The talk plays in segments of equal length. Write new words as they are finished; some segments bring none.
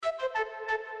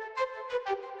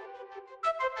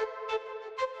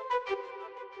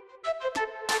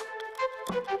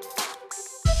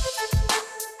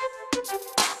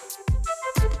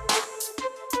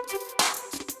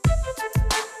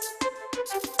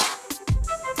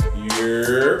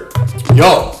Here.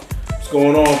 Yo. What's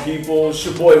going on, people? It's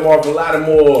your boy Marv and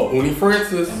Oni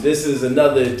Francis. And this is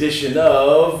another edition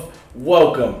of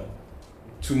Welcome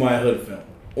to My Hood Film.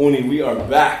 Oni, we are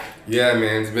back. Yeah,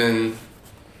 man. It's been...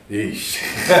 Yeesh.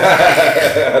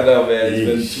 I know, man.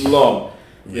 It's been too long.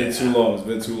 Yeah. It's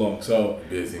been too long. So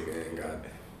busy, man. Got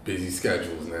busy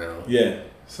schedules now. Yeah.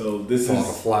 So this Saw is...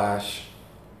 The Flash.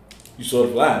 You saw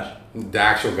The Flash? The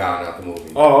actual guy, not the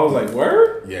movie. Oh, I was like,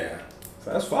 word? Yeah.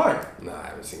 So that's fire. Nah, I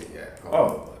haven't seen it yet.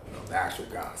 Oh. But, no, the actual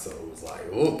guy. So it was like,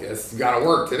 oh, guess you gotta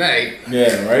work today.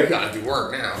 Yeah, right? You gotta do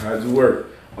work now. Gotta do work.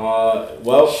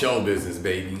 Well... Show business,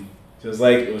 baby. Just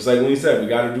like it was like when he said, we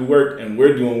got to do work, and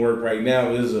we're doing work right now.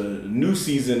 It is a new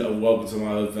season of Welcome to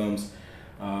My Hood Films.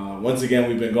 Once again,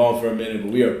 we've been gone for a minute,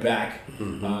 but we are back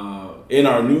in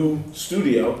our new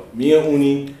studio. Me and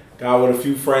Oni got with a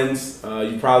few friends.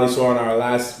 You probably saw in our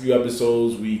last few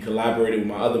episodes, we collaborated with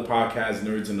my other podcast,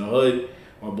 Nerds in the Hood.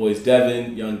 My boys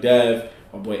Devin, Young Dev,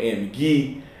 my boy Ant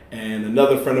McGee, and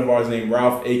another friend of ours named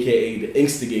Ralph, a.k.a. The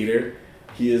Instigator.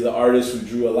 He is the artist who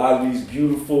drew a lot of these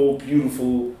beautiful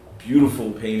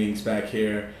paintings back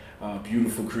here,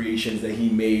 beautiful creations that he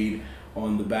made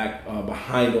on the back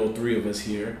behind all three of us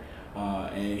here,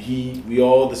 and we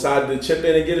all decided to chip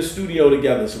in and get a studio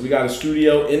together. So we got a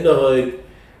studio in the hood,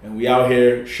 and we out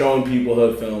here showing people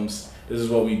hood films. This is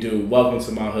what we do. Welcome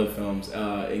to My Hood Films.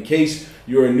 In case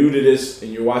you are new to this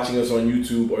and you're watching us on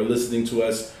YouTube or listening to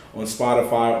us on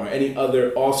Spotify or any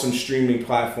other awesome streaming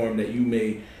platform that you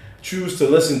may choose to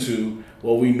listen to,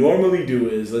 what we normally do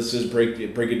is, let's just break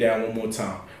it down one more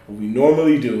time. What we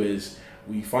normally do is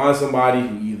we find somebody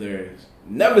who either has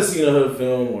never seen a hood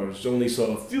film or only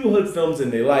saw a few hood films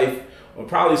in their life, or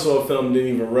probably saw a film and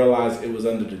didn't even realize it was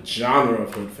under the genre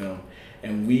of hood film,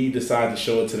 and we decide to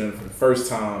show it to them for the first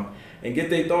time and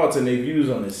get their thoughts and their views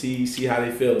on it, see how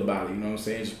they feel about it, you know what I'm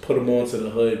saying? Just put them onto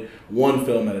the hood one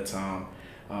film at a time.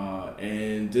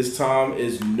 And this time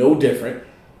is no different.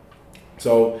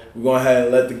 So we're going to go ahead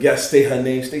and let the guest state her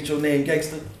name. State your name,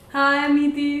 gangster. Hi, I'm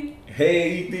Meeti.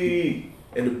 Hey, Meeti.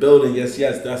 In the building, yes.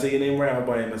 Did I say your name right? I hope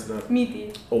I ain't messed it up.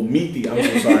 Meeti. Oh, Meeti. I'm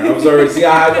so sorry. I was already, see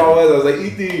how I was? I was like,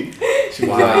 Meeti. She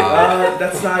was like,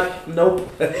 that's not, nope.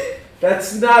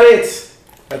 That's not it.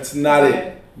 That's not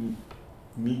it.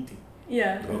 Meeti.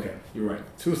 Yeah. Okay, you're right.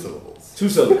 2 syllables. 2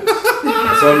 syllables.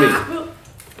 That's on me. Well,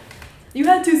 you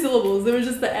had 2 syllables. There was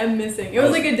just the M missing. It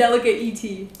was like a delicate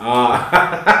E.T.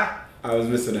 I was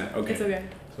missing that. Okay. It's okay.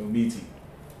 So Meeti.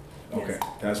 Okay.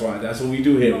 Yes. That's why. That's what we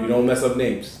do here. We don't mess up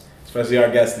names, especially our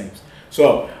guest names.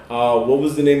 So, what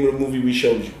was the name of the movie we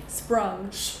showed you? Sprung.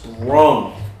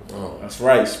 Sprung. Oh. That's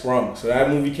right, Sprung. So that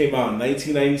movie came out in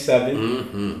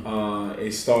 1997.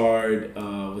 It starred,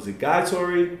 was it Guy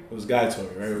Torry? It was Guy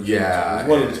Torry, right? It was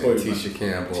one of the Torry brothers.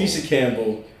 Tisha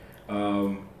Campbell.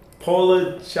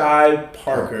 Paula Jai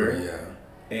Parker. Yeah.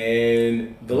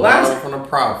 And the last... from the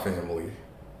Proud Family.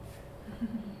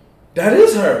 That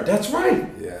is her. That's right.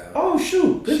 Yeah. Oh,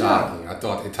 shoot. Good Shocking. job. I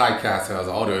thought they typecast her. I was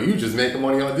like, oh, you just making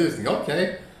money on Disney.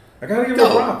 Okay. I gotta give her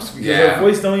props because her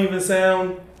voice don't even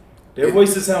sound... Their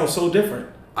voices sound so different.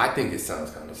 I think it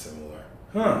sounds kind of similar.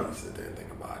 Huh. At least I didn't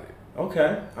think about it.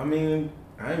 Okay. I mean,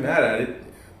 I ain't mad at it.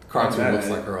 The cartoon looks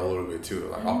like her a little bit too.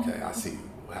 Like, okay, I see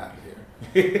what happened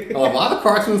here. A lot of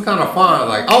cartoons kind of fun.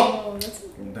 Like,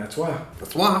 That's why.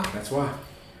 That's why.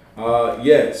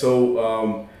 Yeah.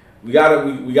 So we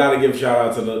gotta give a shout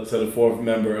out to the fourth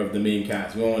member of the main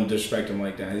cast. We don't want to disrespect him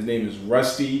like that. His name is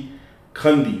Rusty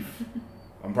Cundiff.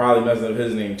 I'm probably messing up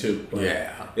his name too. But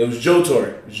yeah. It was Joe Torry.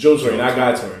 It was Joe Torry, not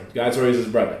Guy Torry. Guy Torry is his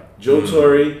brother. Joe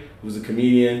Torry was a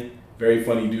comedian, very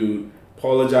funny dude.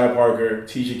 Paula Jai Parker,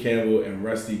 Tisha Campbell, and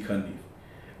Rusty Cundiff.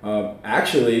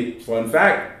 Actually, fun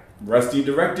fact, Rusty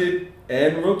directed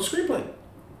and wrote the screenplay.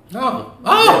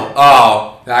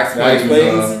 That explains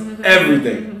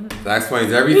everything. That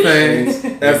explains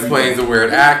everything. That explains the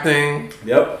weird acting.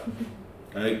 Yep.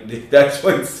 That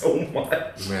explains so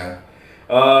much. Yeah.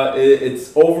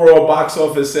 Its overall box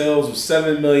office sales was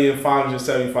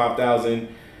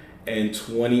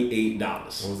 $7,575,028. What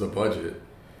was the budget?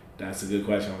 That's a good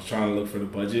question. I was trying to look for the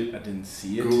budget. I didn't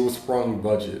see it. Google Sprung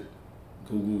budget.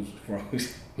 Google Sprung.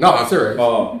 No, I'm serious.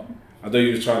 Oh, I thought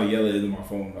you was trying to yell it into my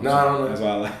phone. I don't know. That's why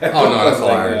I laughed. Oh, no, that's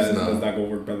hilarious. That's not going to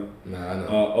work, brother. Nah, I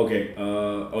know. Okay.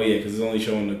 Yeah, because it's only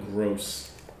showing the gross.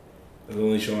 It's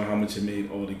only showing how much it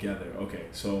made altogether. Okay,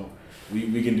 so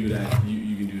we can do that.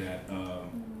 You can do that.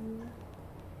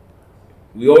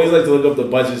 We always like to look up the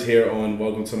budgets here on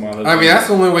Welcome to My Hood. I mean, that's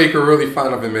the only way you can really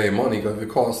find if it made money. Because if it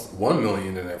cost $1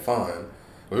 million, then they're fine.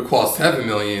 If it cost $7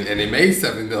 million and they made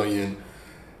 $7 million,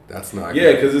 that's not.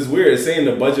 Yeah, because it's weird. It's saying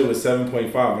the budget was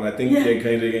 7.5, and I think they're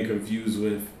kind of getting confused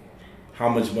with how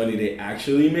much money they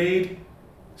actually made.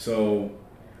 So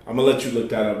I'm gonna let you look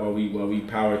that up while we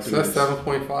power through. So that's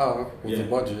 7.5 was the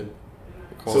budget.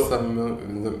 It cost 7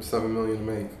 million to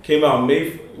make. Came out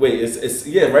May. Wait, it's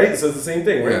yeah, right. So it's the same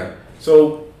thing, right? Yeah.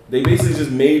 So they basically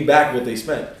just made back what they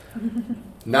spent.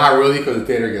 Not really, because the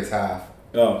theater gets half.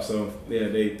 Oh, so yeah,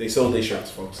 they sold their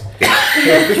shirts, folks. Maybe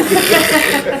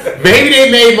they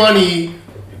made money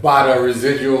by the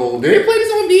residual. Did they play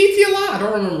this on BET a lot? I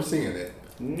don't remember seeing it.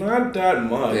 Not that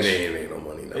much. They ain't made no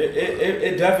money.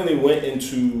 It definitely went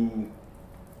into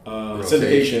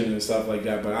syndication and stuff like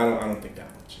that, but I don't think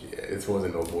that much. Yeah, it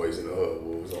wasn't no Boys in the Hood.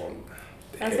 What was on?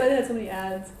 That's why they had so many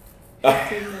ads.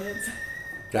 15 minutes.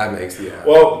 That makes the app.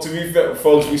 Well, to be fair,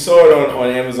 folks, we saw it on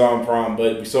Amazon Prime,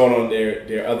 but we saw it on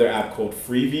their other app called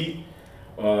Freevee.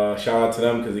 Shout out to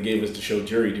them because they gave us the show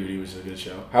Jury Duty, which is a good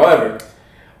show. However,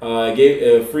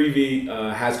 Freevee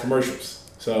has commercials.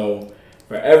 So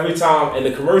for every time, and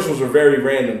the commercials were very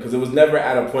random because it was never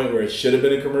at a point where it should have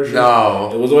been a commercial.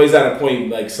 No. It was always at a point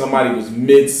like somebody was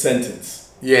mid-sentence.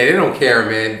 Yeah, they don't care,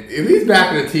 man. At least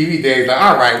back in the TV days, like,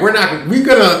 all right, we're gonna try to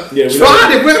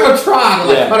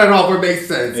cut it off where it makes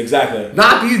sense. Exactly.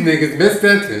 Not these niggas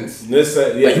mid-sentence. Yeah.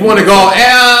 Like, you want to go,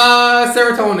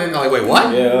 serotonin. Like, wait,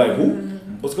 what? Yeah, like, who?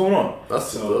 What's going on? That's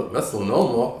still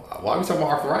normal. Why are we talking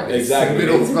about arthritis? Exactly.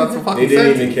 They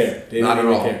didn't even care. They Not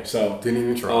didn't at even all. care. So didn't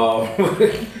even try.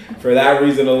 For that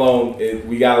reason alone,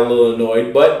 we got a little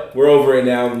annoyed, but we're over it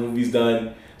now. The movie's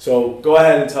done. So go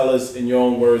ahead and tell us in your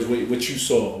own words what you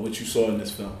saw in this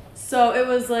film. So it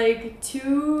was like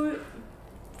two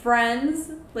friends,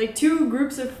 like two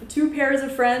pairs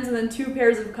of friends, and then two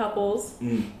pairs of couples.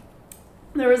 Mm.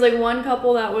 There was like one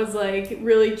couple that was like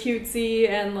really cutesy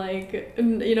and like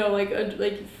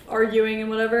like arguing and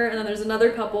whatever, and then there's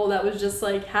another couple that was just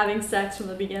like having sex from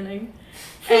the beginning,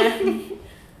 and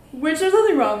which there's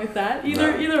nothing wrong with that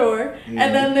either or. Mm-hmm.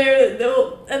 And then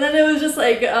it was just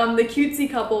like the cutesy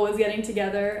couple was getting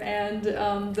together, and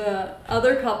the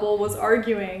other couple was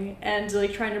arguing and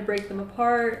like trying to break them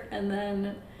apart, and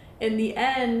then in the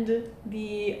end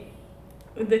the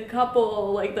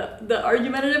couple, like the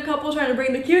argumentative couple trying to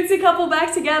bring the cutesy couple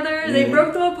back together. Mm-hmm. They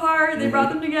broke them apart. They brought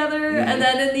them together, mm-hmm. and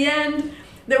then in the end,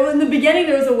 in the beginning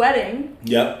there was a wedding.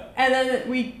 Yep. And then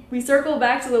we circle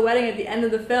back to the wedding at the end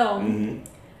of the film, mm-hmm.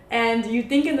 and you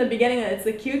think in the beginning that it's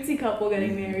the cutesy couple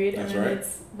getting married, That's and then right.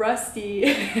 It's Rusty.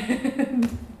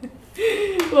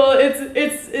 Well, it's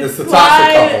the toxic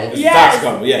couple. It's the toxic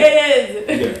couple. Yeah. It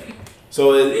is. Yeah.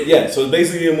 So it's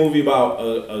basically a movie about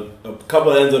a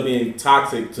couple that ends up being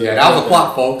toxic. That was a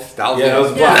plot, folks. That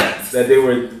was a plot. That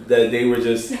they were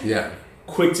just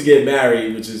quick to get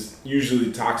married, which is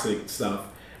usually toxic stuff.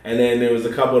 And then there was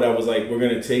a couple that was like, we're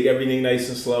gonna take everything nice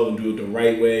and slow and do it the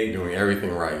right way. Doing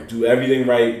everything right. Do everything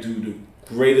right. Do the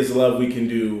greatest love we can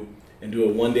do, and do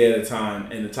it one day at a time.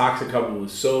 And the toxic couple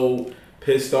was so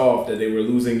pissed off that they were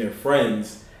losing their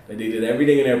friends that they did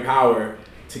everything in their power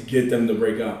to get them to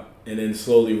break up. And then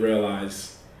slowly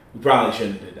realize we probably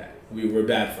shouldn't have did that. We were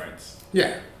bad friends.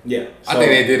 Yeah. Yeah. So, I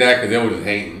think they did that because they were just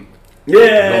hating.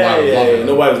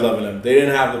 Nobody was loving them. They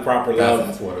didn't have the proper love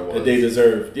that's what it was. that they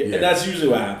deserved. Yeah. And that's usually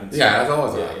what happens. Yeah, that's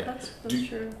always what happens. That's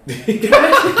true.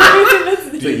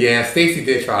 Yeah, Stacey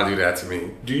did try to do that to me.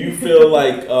 Do you feel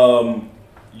like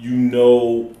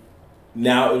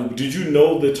now? Did you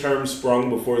know the term "sprung"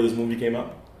 before this movie came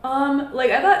out? Like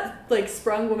I thought, like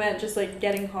sprung meant just like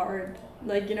getting hard.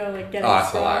 Like, like getting that's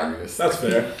strong. hilarious. That's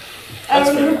fair.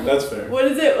 That's fair. What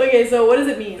is it? Okay, so what does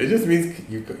it mean? It just means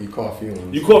you caught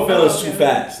feelings. You caught feelings too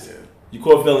fast. Yeah. You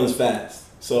caught feelings fast.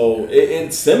 So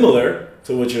it's similar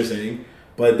to what you're saying,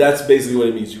 but that's basically what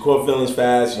it means. You caught feelings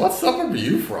fast. What suburb are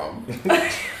you from?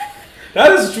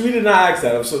 That is true. We did not ask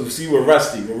that. So see, we're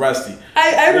rusty.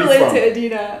 I relate to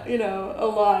Adina, a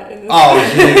lot in this. Oh,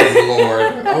 Jesus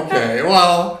Lord. Okay,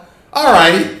 well,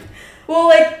 alrighty. Well,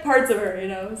 like parts of her,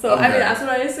 So okay. I mean, that's what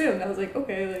I assumed. I was like,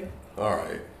 okay, like. All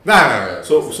right. Nah.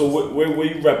 So where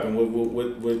you repping?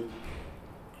 What?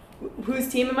 Whose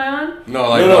team am I on?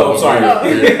 No, I'm sorry.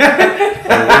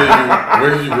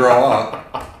 Where did you grow up?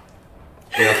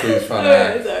 That's what he's trying to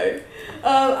ask. Sorry.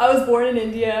 I was born in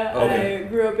India. Okay. I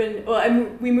grew up in.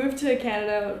 We moved to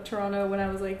Canada, Toronto, when I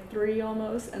was like 3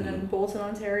 almost, and then Bolton,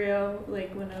 Ontario,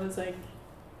 like when I was like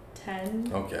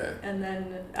 10. Okay. And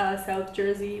then South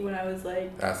Jersey when I was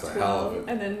like That's 12. a hell of it.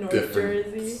 And then North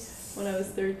Jersey when I was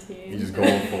 13. You just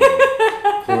going from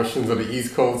portions of the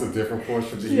East Coast to different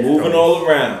portions of the East Coast. Moving all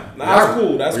around. That's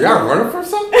cool. That's cool. Y'all running for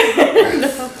something?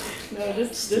 No,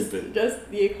 just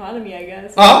the economy, I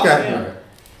guess. Oh, okay. Yeah.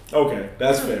 Okay,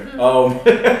 that's fair.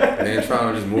 Man,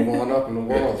 trying to just move on up in the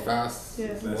world as fast.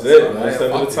 Yeah. That's it. One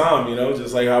step at a time, you know,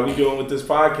 just like how we doing with this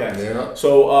podcast. Yeah.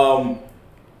 So,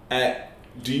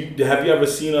 have you ever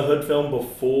seen a hood film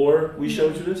before we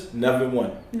showed you this? Never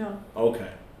one. No. Okay.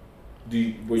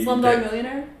 Slumdog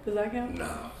Millionaire? Does that count?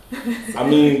 No. I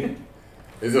mean,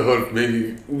 it's a hood,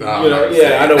 maybe. Nah,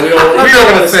 I know we don't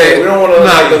want to say we don't want to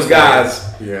look like those guys.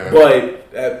 Yeah.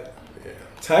 But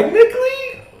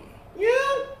technically,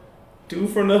 yeah. Dude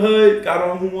from the hood got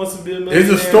on Who Wants to Be a Millionaire. It's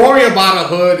a story about a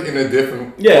hood in a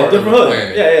different part different of the hood.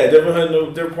 planet. Yeah, different hood in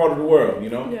a different part of the world, you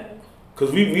know? Yeah.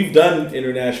 Because we've done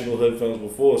international hood films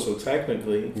before, so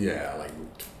technically. Yeah.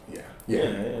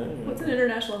 What's an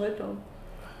international hood film?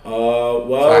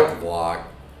 Back to Block.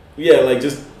 Yeah, like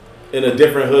just in a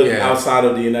different hood outside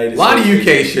of the United States. A lot of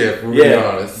UK shit, we'll be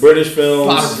honest. British films.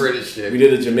 A lot of British shit. We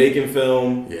did a Jamaican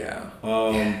film. Yeah.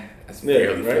 That's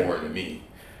fairly foreign to me.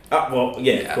 Of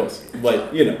course,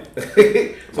 but you know,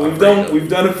 so we've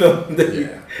done a film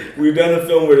that we've done a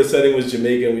film where the setting was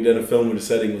Jamaica, we've done a film where the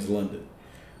setting was London,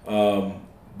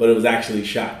 but it was actually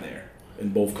shot there in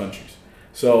both countries.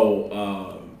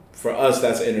 So for us,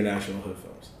 that's international hood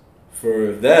films.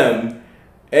 For them,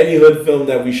 any hood film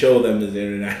that we show them is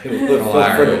international hood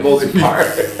film for the most part.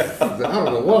 I don't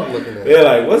know what I'm looking at. They're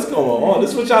like, "What's going on?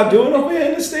 This is what y'all doing over here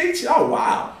in the States? Oh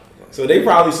wow." So they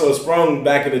probably saw Sprung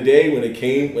back in the day when it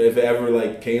came, if it ever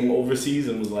like came overseas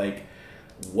and was like,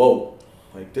 "Whoa,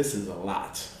 like this is a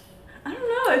lot." I don't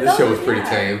know. This show was pretty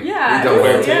tame. Yeah.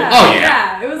 Oh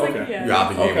yeah. It was like You got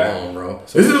the game on, bro.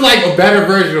 So this is like a better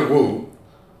version of Woo.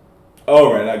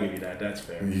 All right, I'll give you that. That's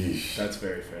fair. Yeesh. That's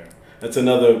very fair. That's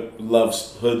another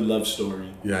hood love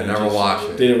story. Yeah, I never watched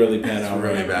it. Didn't really pan out.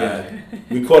 Really bad. Yeah.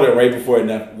 We caught it right before it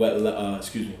left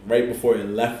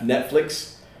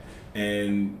Netflix.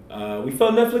 And we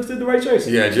felt Netflix did the right choice.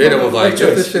 Yeah, Jada was like,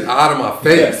 get this shit out of my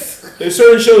face. Yeah. There's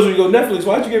certain shows where you go, Netflix,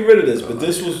 why'd you get rid of this? But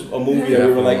this was a movie that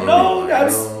we were like, no,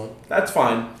 that's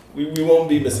fine. We won't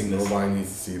be missing this. Nobody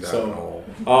needs to see that at all.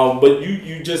 But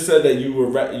you just said that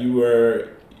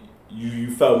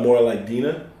you felt more like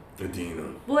Dina. The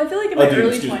Dina. Well, I feel like in my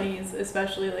early 20s,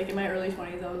 especially like in my early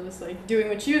 20s, I was just like doing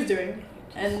what she was doing.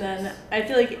 And then I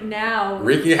feel like now...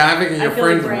 Ricky Havoc in your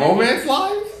friend's romance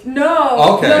life?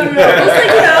 No. Okay. No. Just like,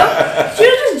 you know, she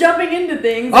was just jumping into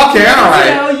things. Okay, alright.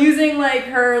 You know, using like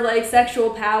her like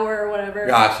sexual power or whatever.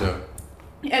 Gotcha.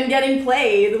 And getting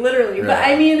played, literally. Yeah. But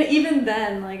I mean, even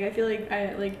then, like, I feel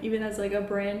like even as like a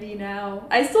brandy now,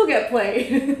 I still get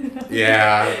played.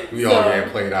 Yeah, we all get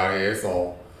played out here. It's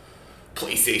all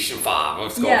PlayStation 5.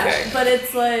 It's okay. But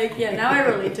it's like, now I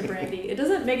relate to Brandy. It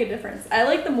doesn't make a difference. I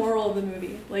like the moral of the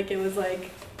movie. Like, it was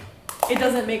like, it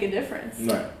doesn't make a difference.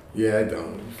 Right. Yeah, it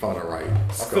don't. You find the right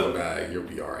scumbag, you'll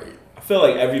be alright. I feel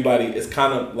like everybody is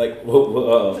kind of like,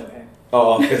 Okay.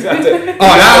 Oh, that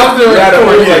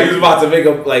was like he was about to make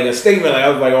a statement. Like I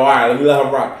was like, all right, let me let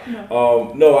him rock.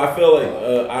 No, I feel like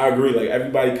I agree. Like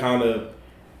everybody kind of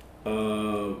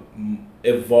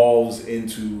evolves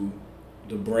into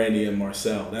the Brandy and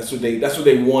Marcel. That's what they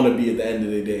want to be at the end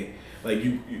of the day. Like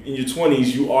you in your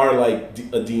 20s, you are like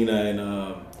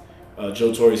Adina and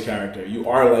Joe Torre's character. You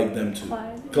are like them too.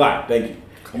 Clyde, thank you.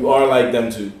 You are like them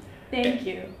too. Thank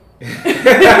you.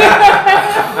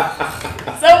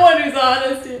 Someone who's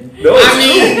honest. No,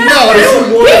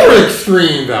 they were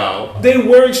extreme though. They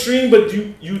were extreme, but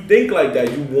you think like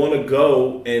that. You want to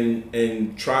go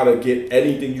and try to get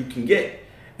anything you can get.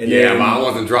 And but I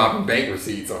wasn't dropping bank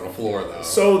receipts on the floor though.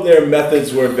 So their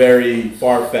methods were very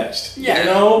far fetched. Yeah. You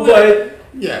know, but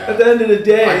at the end of the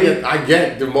day, I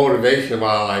get the motivation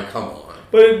by like, come on.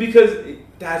 But because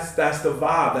that's the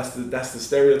vibe. That's the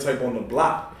stereotype on the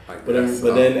block. But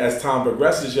then as time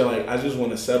progresses, you're like, I just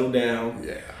want to settle down.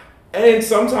 Yeah. And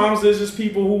sometimes there's just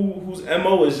people whose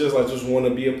MO is just, I just want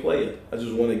to be a player. I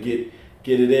just want to get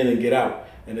it in and get out.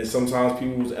 And then sometimes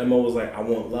people whose MO is like, I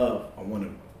want love. I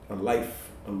want a life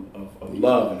of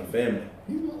love and a family.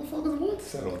 These motherfuckers want to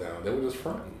settle down. They were just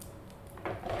fronting.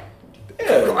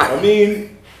 Yeah. I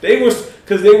mean, they were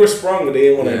sprung, but they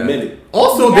didn't want to admit it.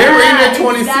 Also, they were in their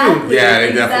 20s too. Yeah,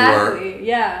 they definitely were.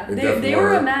 Yeah, they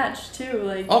were a match too.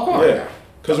 Like, yeah,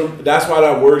 because that's why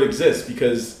that word exists.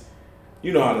 Because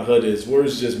you know how the hood is.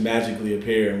 Words just magically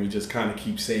appear, and we just kind of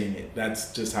keep saying it.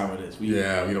 That's just how it is. We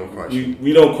don't question.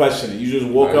 We don't question it. You just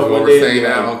woke up one day and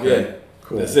now. Okay. Yeah.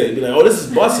 Cool. That's it. Be like, oh, this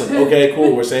is bussin'. Okay,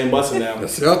 cool. We're saying bussin' now.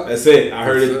 That's it. I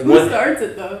heard it. Who starts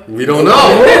it though? We don't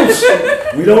know.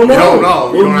 We don't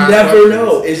know. We'll never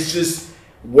know. It's just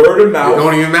word of mouth. It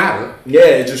don't even matter. Yeah,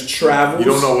 it just travels.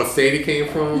 You don't know what state it came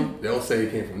from. They'll say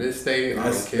it came from this state.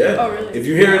 I don't care. Oh, really? If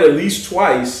you hear it at least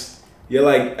twice, you're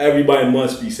like, everybody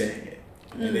must be saying it.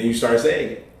 And then you start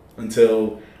saying it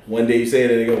until one day you say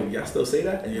it and they go, y'all still say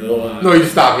that? And you go, no, you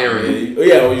stop hearing it.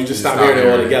 Or you just stop hearing it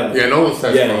altogether. Yeah, no one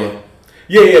says crunk.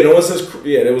 Yeah, no one says,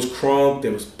 there was crunk,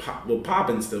 there was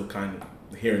popping still kind of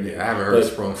hearing it. Yeah, I haven't heard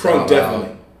Sprung. Crunk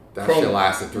definitely. That shit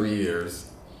lasted 3 years.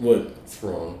 What?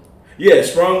 Sprung. Yeah,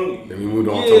 Sprung. Then we moved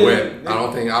on to Whip. I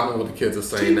don't know what the kids are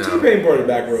saying now. T-Pain brought it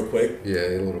back real quick. Yeah,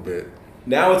 a little bit.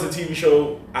 Now it's a TV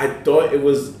show. I thought it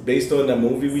was based on that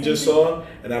movie we just saw,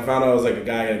 and I found out it was like a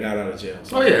guy that got out of jail.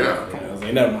 So I was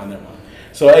like, never mind.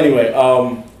 So anyway,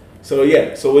 so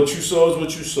what you saw is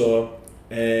what you saw,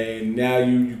 and now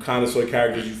you kind of saw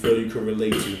characters you feel you could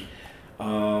relate to.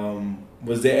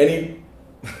 Was there any?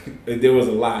 There was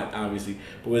a lot, obviously,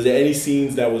 but was there any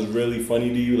scenes that was really funny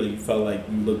to you? Like you felt like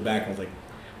you look back and was like,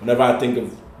 whenever I think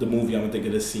of the movie, I'm gonna think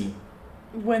of this scene.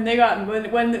 When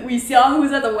when we saw who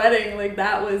was at the wedding, like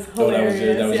that was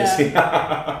hilarious. That was just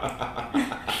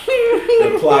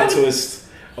the plot twist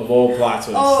of all plot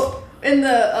twists. Oh, in the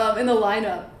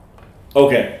lineup.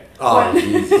 Okay. Oh,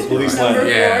 Jesus. Police lineup.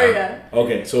 Yeah.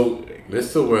 Okay, so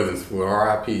Mr. Witherspoon,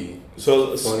 R.I.P.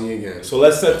 So funny again. So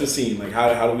let's set the scene. Like,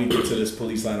 how do we get to this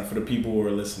police lineup for the people who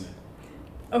are listening?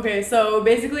 Okay, so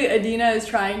basically Adina is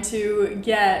trying to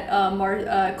get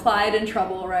Clyde in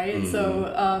trouble, right? Mm-hmm.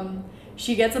 So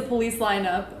she gets a police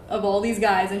lineup of all these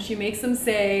guys, and she makes them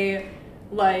say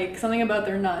like something about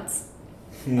their nuts,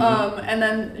 mm-hmm. And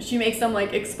then she makes them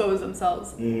like expose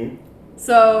themselves. Mm-hmm.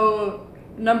 So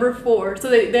number 4. So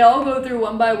they all go through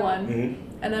one by one, mm-hmm.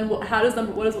 And then what does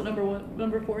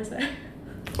number 4 say?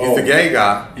 He's the gay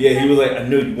guy. Yeah, he was like, I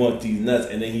know you want these nuts,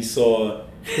 and then he saw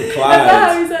Clyde. That's not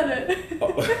how he said it.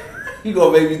 Oh, you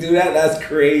gonna make me do that? That's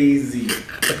crazy.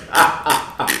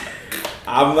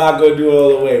 I'm not gonna do it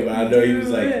all the way, but I know he was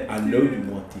like, I know you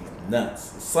want these nuts.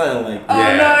 Something like that.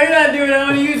 Oh no, you're not doing it.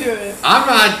 How do you do it? I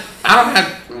don't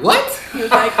have what? He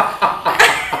was like,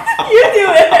 you do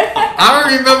it. I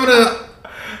don't remember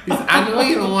I know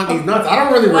you don't want these nuts. I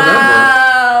don't really remember.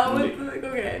 Wow.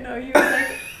 Okay, no, he was like.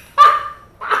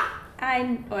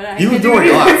 He was doing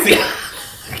lots. It's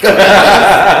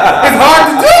hard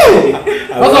to do.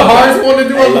 That's the hardest one to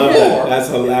do on the floor. That's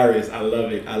hilarious. I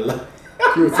love it.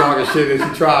 She was talking shit and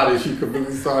she tried and she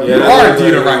completely started. Yeah, you are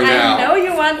Adina right now. I know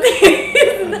you want these.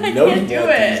 I can't do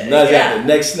it. Nuts, yeah. The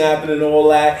neck snapping and all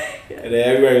that. And then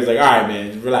everybody was like, all right,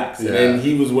 man, just relax. Yeah. And then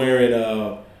he was wearing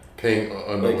pink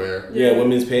underwear.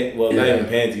 Women's pants. Well, not even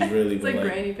panties, really. It's like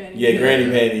granny panties. Yeah, granny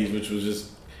panties, which was just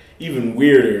even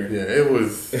weirder. Yeah, it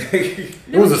was. It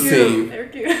was a scene. They were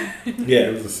cute. Yeah,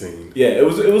 it was a scene. Yeah, it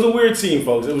was a weird scene,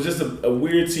 folks. It was just a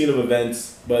weird scene of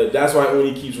events. But that's why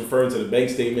Oni keeps referring to the bank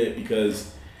statement,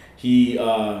 because he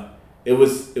it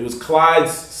was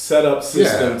Clyde's setup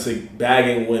system to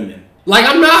bagging women. Like,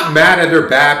 I'm not mad at they're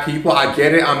bad people. I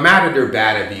get it. I'm mad at they're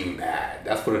bad at being bad.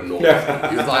 That's what annoys me.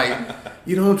 It's like,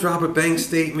 you don't drop a bank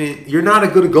statement. You're not a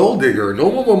good gold digger. No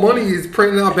one with money is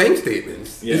printing out bank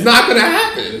statements. Yeah. It's not going to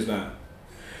happen. It's not.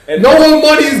 And no one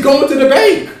money is going to the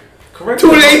bank. Correct.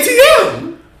 To an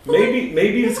ATM.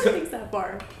 Maybe it's thinks that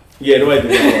far. Yeah, nobody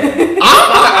thinks that far.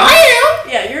 I am.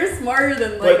 Yeah, you're smarter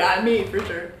than me for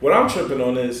sure. What I'm tripping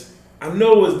on is, I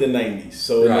know it was the 90s.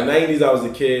 So in the 90s, I was a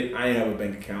kid. I didn't have a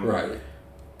bank account. Right.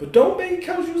 But don't bank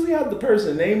accounts usually have the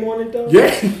person's name on it, though?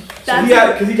 Yeah.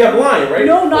 Because he kept lying, right?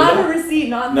 No, not the receipt.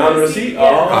 Not the receipt? Yeah.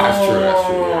 Oh, that's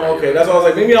true. Yeah, okay, that's why I was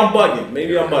like, maybe I'm bugging.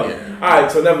 Yeah. All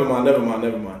right, so never mind.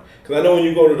 Because I know when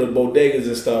you go to the bodegas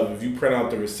and stuff, if you print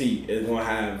out the receipt, it's going to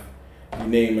have your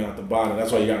name out the bottom.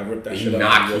 That's why you got to rip that shit up. You're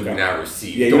not keeping that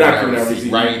receipt. Yeah, you're not keeping that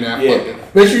receipt. Right in that fucking.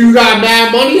 Make sure you got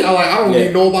mad money. I don't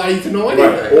need nobody to know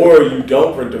anything. Right. Or you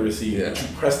don't print the receipt, but you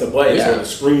press the button so the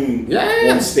screen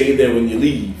won't stay there when you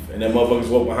leave. And then motherfuckers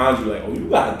walk behind you like, oh, you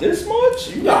got this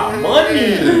much? You got money.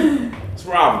 It's a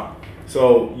problem.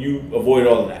 So you avoid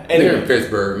all of that. Anyway. They're in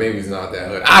Pittsburgh. Maybe it's not that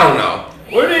hood. I don't know.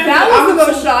 That was the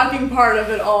most shocking part of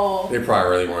it all. They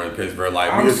probably really weren't in Pittsburgh.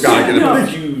 Like, we just gotta get them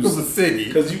confused. It was a city.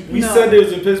 Because we said it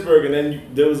was in Pittsburgh, and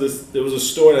then there was a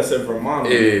store that said Vermont.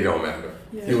 It don't matter.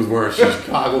 Yeah. He was wearing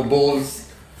Chicago Bulls.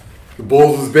 The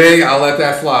Bulls was big. I'll let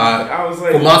that slide. I was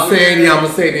like, for my sanity, I'm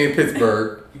gonna say it in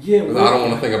Pittsburgh. Yeah, because I don't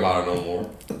want to think about it no more.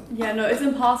 Yeah, no, it's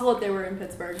impossible that they were in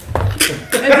Pittsburgh.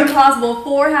 It's impossible.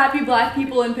 4 happy black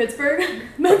people in Pittsburgh?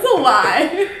 That's a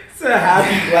lie. It's a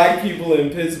happy black people in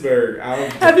Pittsburgh.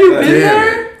 Have you been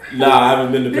there? Nah, I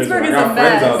haven't been to Pittsburgh. I got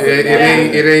friends out there.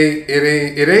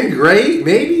 It ain't great.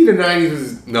 Maybe the 90s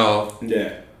was no.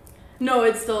 Yeah. No,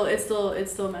 it's still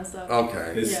messed up.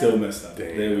 Okay. It's still messed up.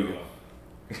 Damn. There we go.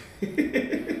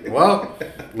 Well,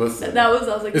 listen. I was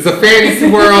like, it's a fantasy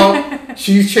world.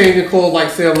 She's changing clothes like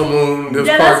Sailor Moon. There's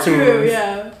cartoons. That's true,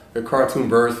 yeah. The cartoon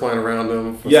birds flying around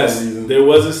them for some reason. There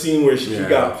was a scene where she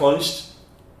got punched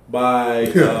by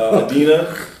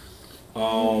Adina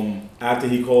after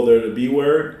he called her the B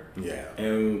word. Yeah.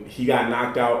 And he got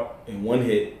knocked out in one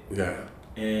hit. Yeah.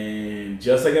 And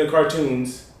just like in the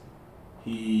cartoons,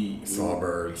 he saw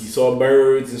birds. He saw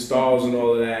birds and stars and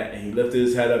all of that, and he lifted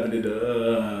his head up and did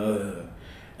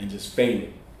and just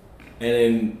fainted. And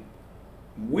then,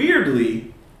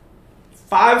 weirdly,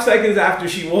 5 seconds after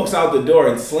she walks out the door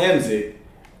and slams it,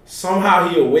 somehow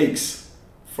he awakes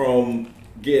from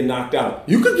getting knocked out.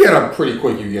 You could get up pretty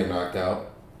quick. You get knocked out,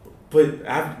 but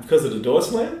because of the door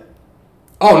slam.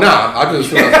 Oh no! I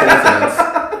just assumed that's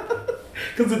coincidence.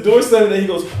 Because the door slammed, and then he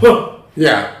goes, huh.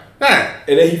 Yeah.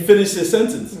 And then he finished his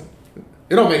sentence.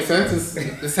 It don't make sense.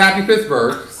 It's Happy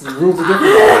Pittsburgh. The rules are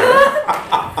different.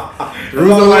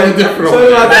 Rules are like different.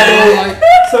 Something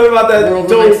about that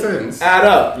don't add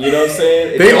up. You know what I'm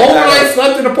saying? They overnight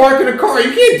slept in a park in a car.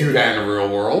 You can't do that in the real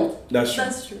world. That's true.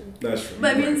 That's true. That's true.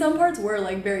 But I mean, some parts were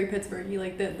like very Pittsburghy,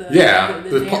 like the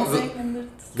dancing and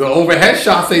the overhead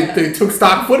shots. They took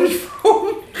stock footage from.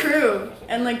 True,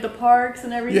 and like the parks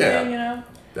and everything. Yeah. You know.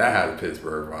 That had a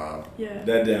Pittsburgh vibe. Yeah.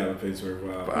 That did have a Pittsburgh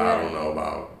vibe. But I don't know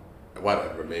about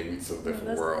whatever. Maybe it's a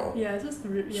different world. Yeah, it's just.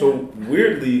 Yeah. So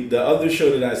weirdly, the other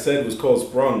show that I said was called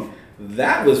Sprung.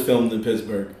 That was filmed in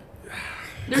Pittsburgh.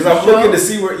 Because I'm looking to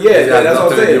see where. Yeah, that's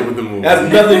what I'm saying. It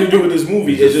has nothing to do with this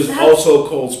movie. It's just also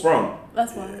called Sprung.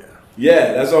 That's why.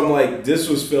 Yeah, that's what I'm like. This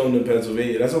was filmed in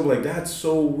Pennsylvania. That's what I'm like. That's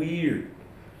so weird.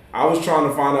 I was trying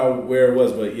to find out where it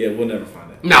was, but yeah, we'll never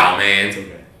find it. No, man. It's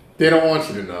okay. They don't want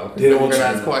you to know. They don't want you to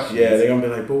ask questions. Yeah, they're gonna be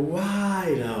like, but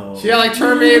why though? She had like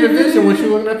Terminator vision when she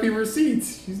was looking at people's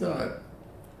receipts. She's not.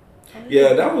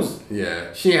 Yeah, that was.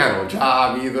 Yeah, she ain't had no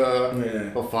job either. Yeah.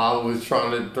 Her father was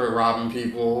trying to start robbing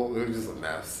people. It was just a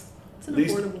mess. It's an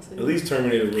affordable city. At least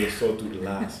Terminator would have saw through the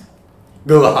lies.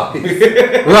 The lies.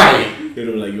 Right. He'd have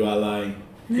been like, you are lying.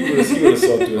 He would have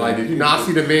saw through like, did you not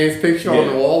see the man's picture on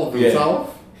the wall of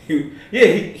himself? He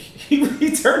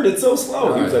turned it so slow.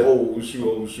 Right. He was like,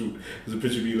 oh shoot. There's a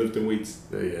picture of me lifting weights.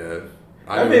 Yeah.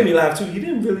 That made me laugh too. He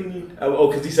didn't really need. Oh,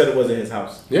 because he said it wasn't his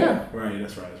house. Yeah. Right,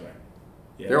 that's right.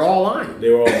 Yeah, They're all lying. They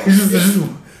were all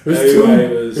lying.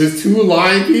 There's two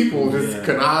lying people just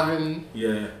conniving.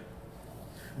 Yeah.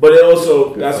 But it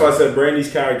also, that's why I said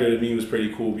Brandy's character to me was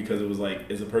pretty cool because it was like,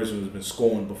 as a person who's been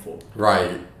scorned before.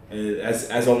 Right. And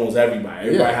as almost everybody.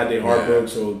 Everybody had their heart broke,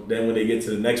 so then when they get to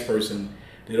the next person,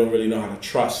 they don't really know how to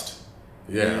trust.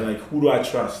 Yeah. And like, who do I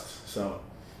trust? So.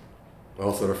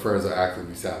 Also, the friends are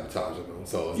actively sabotaging them,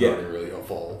 so it's not even really your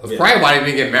fault. That's Yeah. probably why they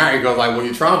didn't get married, because like, well,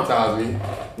 you traumatized me.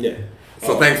 Yeah.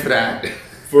 So thanks for that.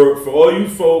 For all you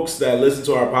folks that listen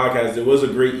to our podcast, there was a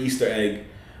great Easter egg.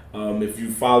 If you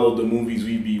followed the movies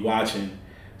we'd be watching.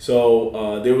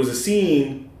 So there was a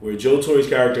scene where Joe Torre's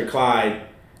character, Clyde,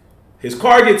 his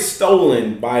car gets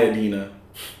stolen by Adina,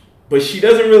 but she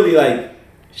doesn't really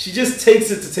she just takes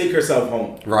it to take herself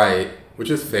home. Right, which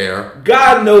is fair.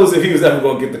 God knows if he was ever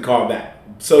going to get the car back.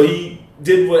 So he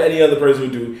did what any other person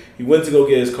would do. He went to go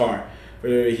get his car.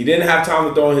 He didn't have time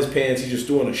to throw in his pants. He just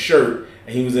threw on a shirt,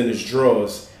 and he was in his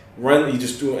drawers. He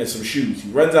just threw in some shoes.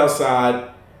 He runs outside,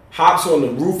 hops on the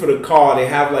roof of the car. They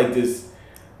have like this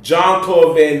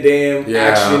Jean-Claude Van Damme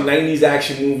action, 90s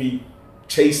action movie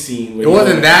chase scene. It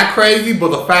wasn't that crazy, but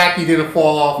the fact he didn't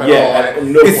fall off at all.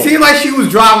 No it seemed like she was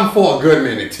driving for a good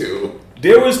minute too.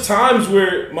 There was times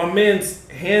where my man's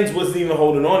hands wasn't even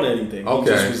holding on to anything.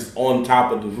 Okay. He just was on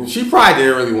top of the roof. She probably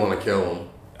didn't really want to kill him.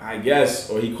 I guess,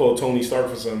 or he called Tony Stark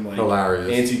for some hilarious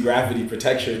anti-gravity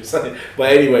protection.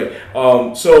 But anyway,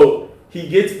 so he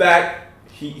gets back.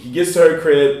 He gets to her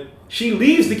crib. She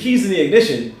leaves the keys in the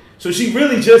ignition, so she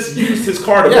really just used his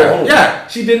car to go home. Yeah,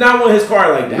 she did not want his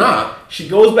car like that. Nah. She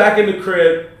goes back in the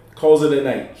crib, calls it a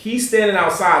night. He's standing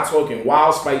outside talking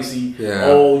wild spicy. Yeah.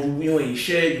 Oh, you ain't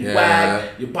shit. You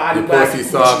whack. Your body whack. Pussy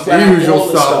sucks. The usual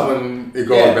stuff when it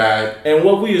goes bad. And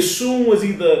what we assume was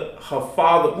either her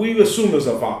father. We assume it was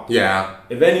her father. Yeah.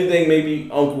 If anything, maybe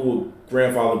uncle or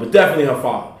grandfather, but definitely her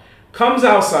father. Comes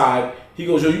outside. He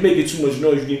goes, yo, you making too much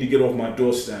noise. You need to get off my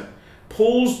doorstep.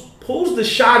 Pulls the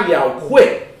shotty out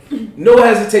quick. No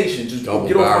hesitation. Just double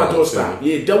get off my doorstep. Too.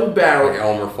 Yeah, double barrel. Like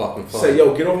Elmer fucking fun. Say,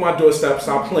 yo, get off my doorstep.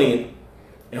 Stop playing.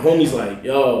 And homie's like,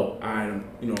 yo,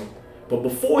 But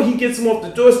before he gets him off the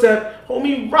doorstep,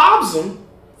 homie robs him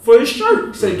for his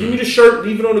shirt. Say, give me the shirt,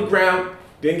 leave it on the ground,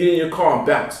 then get in your car and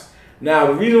bounce. Now,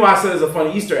 the reason why I said it's a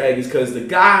funny Easter egg is because the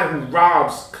guy who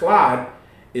robs Clyde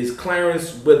is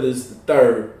Clarence Withers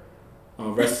III,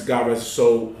 God rest his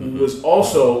soul, who was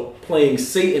also playing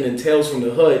Satan in Tales from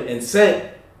the Hood and sent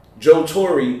Joe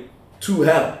Torre to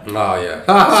hell. Oh, yeah.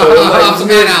 So like,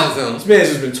 this man's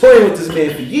just been toying with this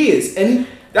man for years. And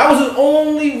That was the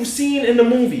only scene in the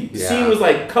movie. The Yeah. scene was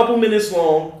like a couple minutes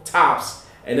long, tops,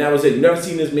 and that was it. You never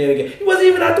seen this man again. He wasn't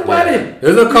even at the wedding.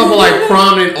 There's a couple like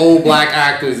prominent old black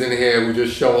actors in here who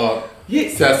just show up, Yeah.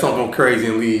 says something crazy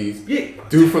and leaves. Yeah.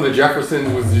 Dude from the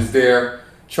Jeffersons was just there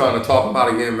trying to talk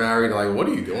about getting married. Like, what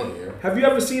are you doing here? Have you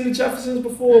ever seen the Jeffersons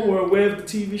before? Or aware of the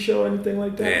TV show or anything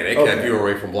like that? Man, they kept you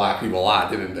away from black people a lot,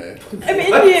 didn't they? I'm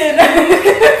Indian.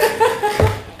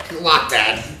 Lock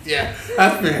that. Yeah,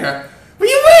 that's fair. But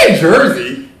you live in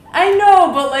Jersey. I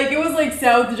know, but like it was like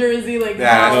South Jersey, like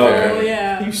Yeah, Buffalo, okay.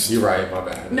 yeah. You're right, my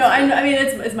bad. No, I mean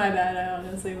it's my bad. I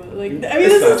honestly, but like I mean It's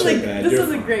this not is your like bad, this you're is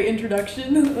a fine. great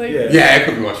introduction. Like Yeah, it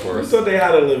could be much I worse. thought they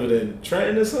had to live it in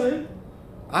Trenton or something.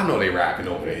 I know they rapping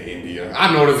over in India.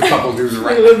 I know there's a couple dudes They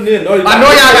rapping. living in. I know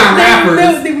y'all got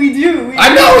rappers. we do.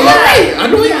 I know, you're right. I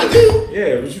know y'all do.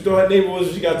 Yeah, what you thought her neighbor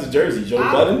was? She got to Jersey. Joe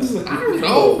Buttons. I don't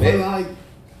know, but like.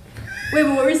 Wait,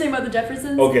 but what were you saying about the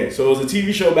Jeffersons? Okay, so it was a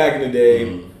TV show back in the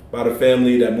day about a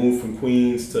family that moved from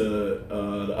Queens to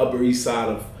the Upper East Side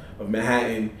of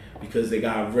Manhattan because they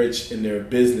got rich in their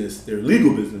business, their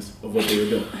legal business of what they were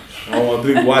doing. I don't want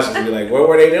people watching to be like, what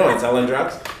were they doing? Selling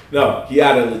drugs? No, he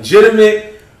had a legitimate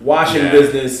washing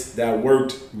business that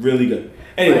worked really good.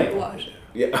 Anyway. Right, wash.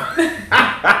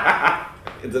 Yeah.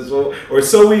 Or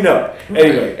so we know.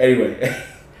 Anyway.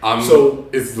 I'm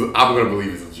gonna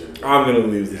believe it's legitimate. I'm gonna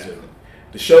believe it's legitimate.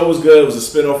 The show was good. It was a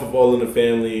spinoff of All in the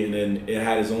Family, and then it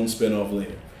had its own spinoff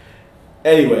later.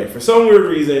 Anyway, for some weird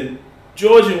reason,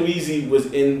 George and Wheezy was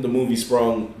in the movie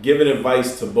Sprung, giving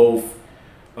advice to both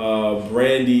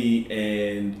Brandy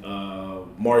and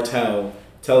Martell,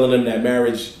 telling them that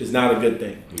marriage is not a good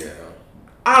thing. Yeah.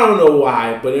 I don't know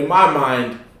why, but in my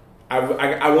mind,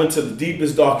 I went to the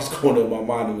deepest, darkest corner of my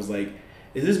mind and was like,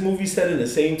 is this movie set in the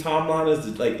same timeline as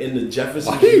in the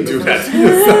Jeffersons? Why do you do that to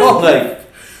yourself?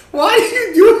 Why do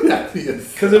you do that to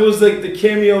yourself? Because it was like the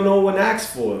cameo no one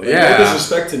asked for. Like, Yeah. No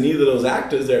disrespect to neither of those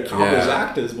actors. They're accomplished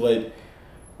actors, but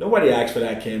nobody asked for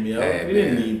that cameo. Hey, we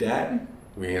didn't need that.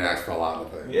 We didn't ask for a lot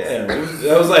of things. Yeah.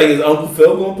 I was like, is Uncle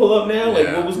Phil going to pull up now? Like,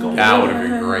 what was going That on? would have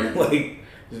been great.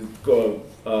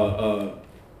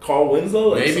 Carl Winslow?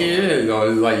 Like Maybe it is. Or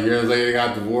it's like years later they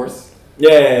got divorced. Yeah,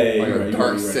 Like you're a right, dark,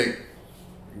 you're right. sick.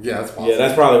 Yeah, that's possible. Yeah,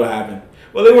 that's probably what happened.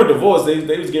 Well, they weren't divorced.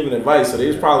 They was giving advice, so they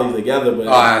was probably together. But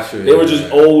actually, they were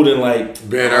just old and like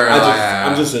bitter.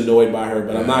 I'm just annoyed by her,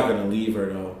 but I'm not gonna leave her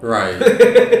though. Right.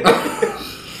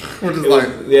 We're just like,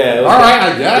 all right,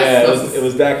 I guess. Yeah, it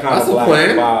was that kind of that's a black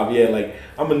plan. vibe. Yeah, like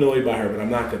I'm annoyed by her, but I'm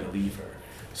not gonna leave her.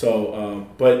 So,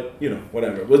 but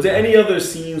whatever. Was there any other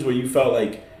scenes where you felt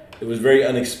like it was very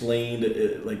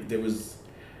unexplained? Like there's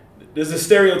a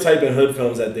stereotype in hood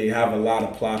films that they have a lot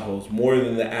of plot holes, more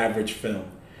than the average film.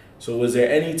 So was there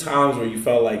any times where you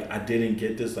felt like I didn't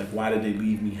get this? Like, why did they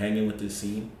leave me hanging with this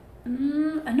scene?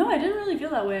 No, I didn't really feel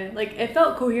that way. Like, it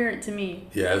felt coherent to me.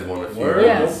 Yeah, it's one of the few. Word?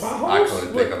 Yes. No plot I holes?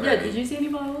 couldn't think of Yeah, any. did you see any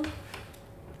plot holes?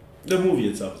 The movie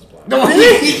itself is a plot. No,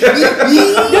 Just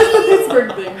the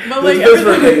Pittsburgh thing. But like, The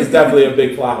Pittsburgh thing is definitely a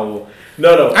big plot hole.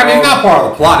 No. I mean, it's not part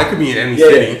of the plot. It could be in any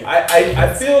city. Yeah,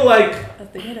 I feel like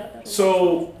they had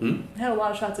a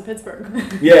lot of shots of Pittsburgh.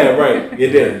 Yeah, right. It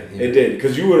did.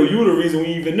 Because you were the reason we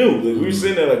even knew. Like, we were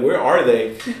sitting there like, where are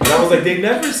they? And I was like, they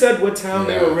never said what town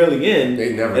they were really in.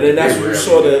 They never. And then that's when you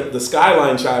saw did. the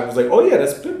skyline shot. I was like, oh yeah,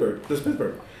 that's Pittsburgh.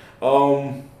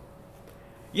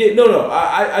 Yeah, no.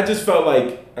 I just felt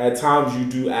like at times you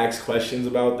do ask questions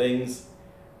about things,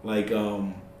 like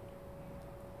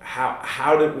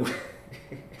how did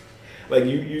like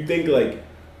you think like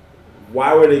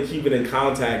why were they keeping in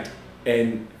contact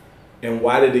and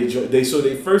why did they join? They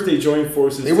joined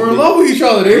forces. They were in love with each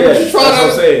other. They were just trying that's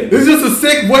what I'm saying. It's just a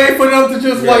sick way for them to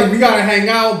just like, we gotta hang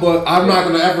out, but I'm not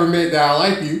gonna ever admit that I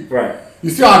like you. Right. You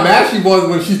see how mad she was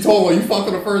when she told her you fucked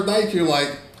on the first night. You're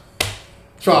like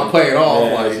trying to play it off,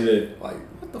 Yeah, like she did. Like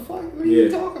what the fuck? What are you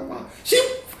talking about?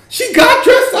 She got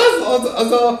dressed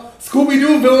as a Scooby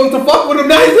Doo villain to fuck with him.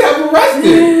 Now he's have him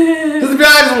arrested. Just be,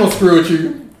 I just want to screw with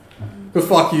you. Cause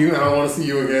fuck you, and I don't want to see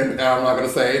you again, and I'm not gonna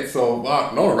say it. So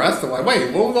no arrest. I'm like,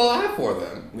 wait, what was all that for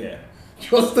then? Yeah.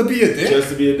 Just to be a dick. Just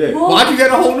to be a dick. Well, why'd you get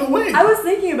a whole new wig? I was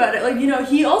thinking about it. Like,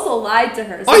 he also lied to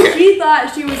her. So she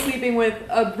thought she was sleeping with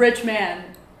a rich man.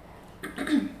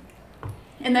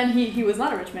 And then he was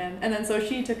not a rich man. And then so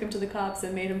she took him to the cops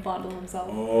and made him fondle himself.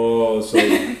 Oh, so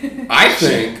I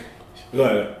think. Go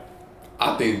ahead.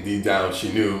 I think deep down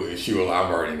she knew if she was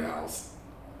I'm already in the house.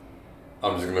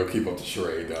 I'm just gonna keep up the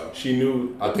charade though. She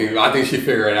knew. I think she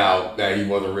figured out that he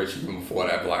wasn't rich even before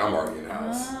that. But like, I'm already in the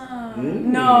house.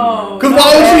 No. Cause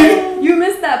why would she? You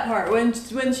missed that part when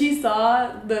she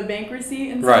saw the bank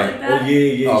receipt and stuff like that. Oh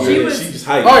yeah. She was She just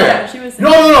hyped. Oh yeah. She was.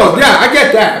 No. Yeah, I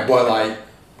get that, but like,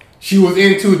 she was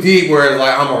in too deep where it's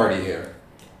like, I'm already here.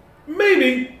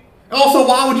 Maybe. Also,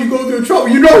 why would you go through trouble?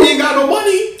 You know he ain't got no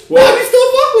money. Why would you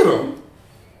still fuck with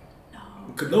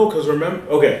him? No, because remember,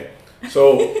 okay.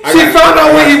 So she found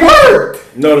out where he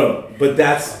worked. No, but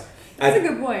that's a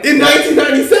good point. In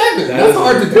 1997, that's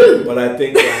hard to do. But I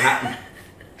think what happened.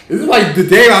 This is like the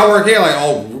day I work here,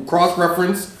 like, cross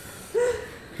reference.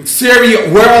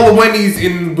 Siri, where are all the Wendy's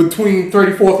in between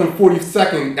 34th and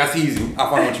 42nd? That's easy. I'll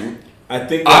find you. I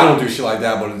don't do shit like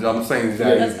that, but I'm saying it's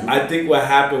that easy. I think what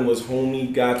happened was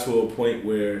homie got to a point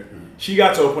where she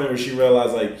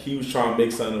realized like he was trying to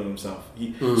make something of himself.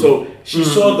 So she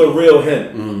saw the real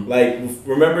him. Like,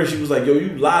 remember, she was like, yo,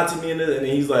 you lied to me, and then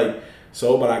he's like,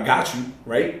 so, but I got you,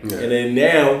 right? Yeah. And then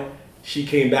now she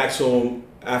came back to him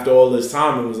after all this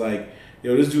time and was like,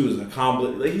 yo, this dude is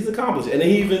accomplished. Like, he's accomplished. And then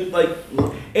he even like,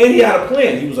 and he had a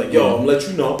plan. He was like, yo, I'm gonna let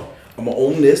you know, I'm gonna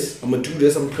own this, I'm gonna do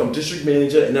this, I'm gonna become district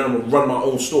manager, and then I'm gonna run my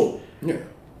own store. Yeah.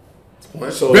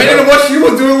 So better than what she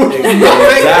was doing with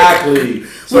exactly.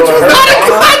 So which was not a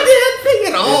goddamn thing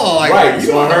at all. Like, right.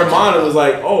 So in her mind, it was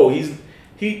like, oh, he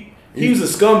was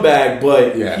a scumbag,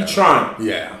 but he trying.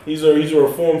 Yeah. He's a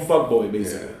reformed fuckboy,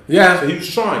 basically. Yeah. So he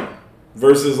was trying.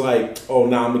 Versus like, oh,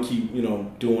 now I'm gonna keep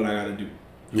doing what I gotta do.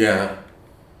 Yeah.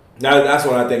 Now that's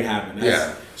what I think happened.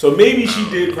 So maybe she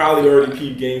did probably already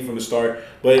peep game from the start,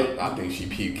 but I think she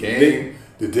peeped game.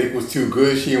 The dick was too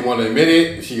good. She didn't want to admit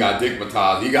it. She got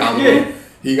dickmatized. He got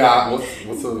he got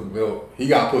what's the bill? He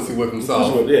got pussy with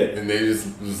himself. And they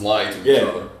just lying to each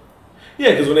other.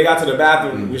 Yeah, because when they got to the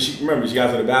bathroom, when she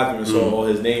got to the bathroom and saw all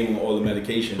his name on all the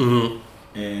medication,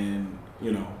 and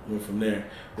went from there.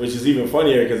 Which is even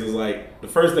funnier because it's like the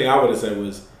first thing I would have said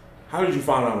was, "How did you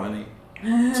find out my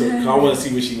name?" So I want to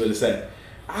see what she would have said.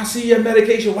 I see your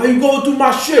medication. Why you going through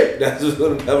my shit? That's just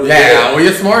well,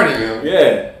 you're smart,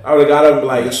 Yeah, I would have got up and be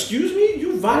like, "Excuse me,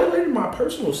 you violated my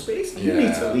personal space. You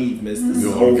need to leave, miss. This is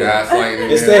over."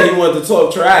 Instead, he wanted to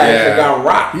talk trash and got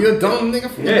rocked. You a dumb nigga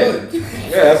from the hood. Yeah,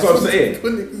 that's what I'm saying.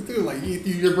 What niggas do? Like, you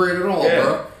use your brain at all,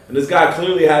 bro. And this guy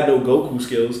clearly had no Goku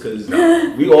skills because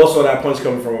we all saw that punch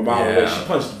coming from a mile away. She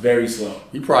punched very slow.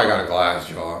 He probably got a glass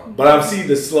jaw. But I've seen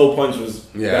the slow punch was,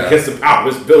 I guess the power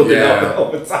was building up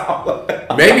over top.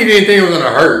 Maybe he didn't think it was going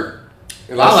to hurt.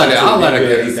 I'll let her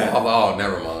get himself. Oh,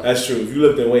 never mind. That's true. If you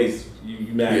lift in weights,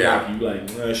 you mad cocky. You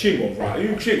like, she ain't going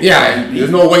to fly.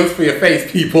 There's no weights for your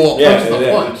face, people. Punch the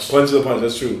punch. Punch the punch,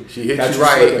 that's true. She hit you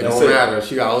right. It don't matter.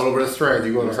 She got a little bit of strength.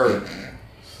 You're going to hurt.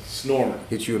 Snoring.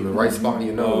 Hit you in the right spot in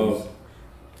your nose.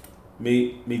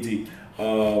 Meeti.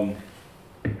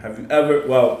 Have you ever?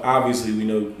 Well, obviously we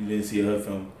know you didn't see a hood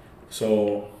film,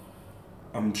 so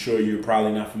I'm sure you're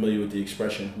probably not familiar with the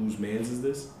expression "whose man's is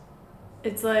this?"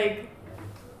 It's like,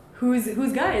 whose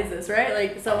guy is this? Right?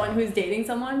 Like someone who's dating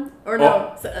someone, or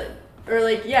no, or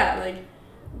like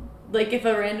like if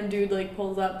a random dude like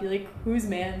pulls up, be like, whose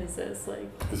man is this? Like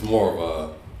it's more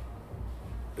of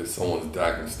if someone's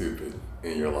acting stupid.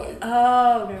 And you're like,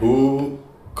 okay. Who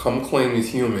come claim he's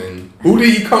human? Who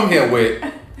did you come here with?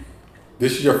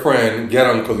 This is your friend. Get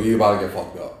him because we about to get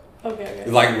fucked up. Okay.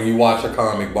 It's like when you watch a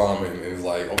comic bombing and it's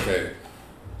like, okay,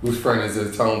 whose friend is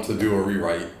it? Tell him to do a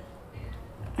rewrite.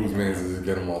 Whose man is it?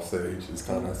 Get him off stage. It's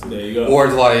kind of there you go. Or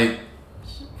it's like,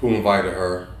 who invited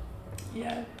her?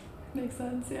 Yeah, makes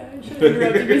sense. Yeah, I should have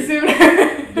interrupted me sooner.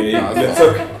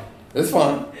 It's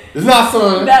fine. It's not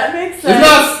so. That makes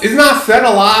sense. It's not said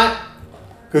a lot.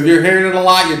 Because you're hearing it a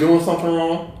lot, you're doing something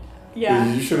wrong. Yeah.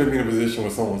 You shouldn't be in a position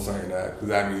with someone saying that, because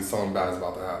that means something bad is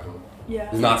about to happen. Yeah.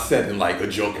 It's not said in like a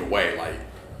joking way. Like,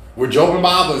 we're joking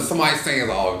about it, but somebody's saying,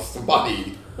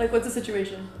 somebody. Like, what's the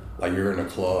situation? Like, you're in a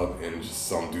club and just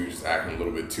some dude just acting a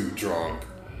little bit too drunk.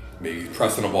 Maybe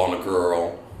pressing up on a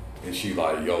girl. And she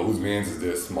like, yo, whose man's is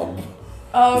this? He's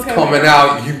coming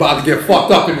out. You about to get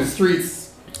fucked up in the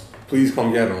streets. Please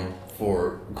come get him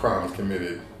for crimes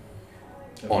committed.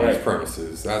 On his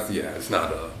premises. It's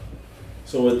not a...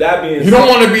 So with that being said... You don't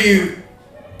want to be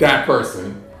that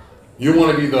person. You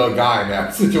want to be the guy in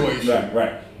that situation.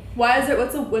 Right. Why is it...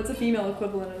 What's a female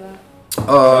equivalent of that?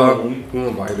 Who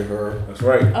invited her? That's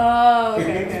right. Oh,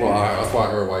 okay. That's why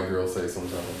I heard white girls say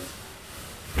sometimes.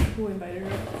 Who invited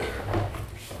her?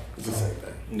 It's the same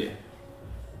thing. Yeah.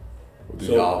 What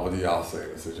do y'all say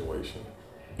in the situation?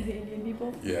 The Indian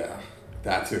people? Yeah.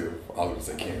 That too. I was going to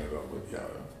say Canada, but yeah.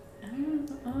 I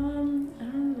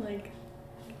don't know, like,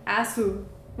 Asu.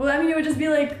 Well, I mean, it would just be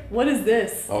like, what is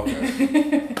this? Okay.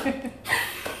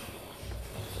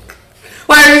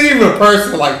 Like, he's even a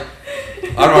person, like,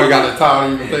 I don't know, you got the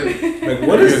time to even think. Like,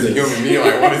 what is this? Human being,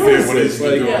 like, what is this? What is he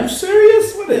doing? Are you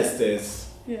serious? What is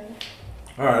this? Yeah.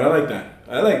 Alright, I like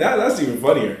that. That's even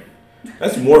funnier.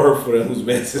 That's more hurtful than whose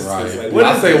man's is Right. this? Like, What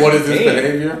is this game?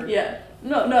 behavior? Yeah.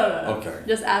 No. Okay.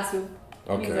 Just Asu.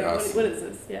 Okay. He's like, I see. what is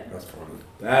this? Yeah. That's funny.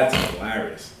 That's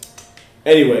hilarious.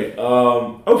 Anyway,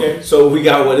 okay, so we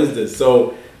got what is this?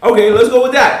 So, okay, let's go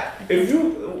with that.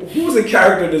 Who was a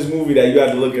character in this movie that you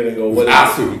had to look at and go, what is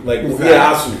Asu. Like, Who's yeah,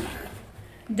 that? Asu.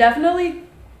 Definitely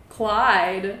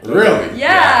Clyde. Really?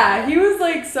 Yeah, he was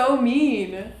like so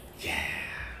mean.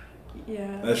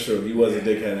 Yeah. That's true. He was a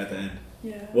dickhead at the end.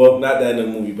 Yeah. Well, not the end of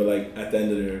the movie, but like at the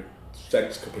end of their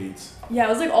sex capades. Yeah, it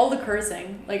was like all the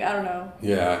cursing. Like, I don't know.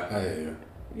 Yeah, I hear you.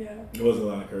 Yeah. There wasn't a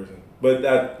lot of cursing. But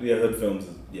that, hood films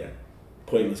is,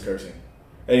 pointless cursing.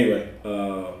 Anyway,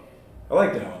 I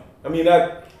like that one. I mean,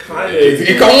 that kind of...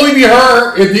 It can only be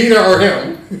her, Adina, or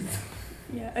him.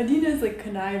 Yeah, Adina's like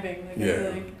conniving. Like, I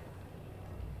feel like...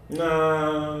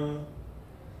 Nah,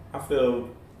 I feel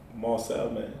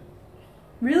Marcel, man.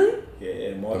 Really?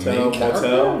 Yeah, Martel.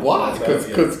 Martel. Why?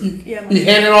 Because he Yeah,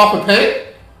 handed off a pen?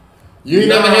 You ain't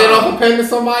never handed off a pen to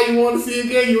somebody you want to see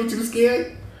again? You were too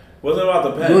scared? Wasn't about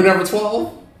the pen. You were never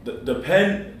 12? The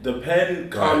pen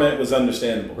comment was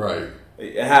understandable. Right.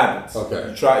 It happens.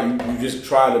 Okay. You just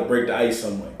try to break the ice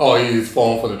some way. Oh, he's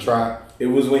falling for the trap? It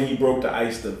was when he broke the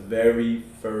ice the very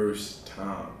first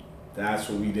time. That's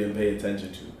what we didn't pay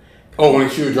attention to. Oh, when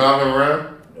she was driving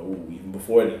around? No, even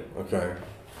before that. Okay.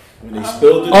 When they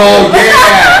spilled the Oh, drink,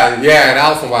 yeah. Yeah, that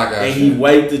was some white guy and shit. he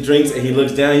wiped the drinks and he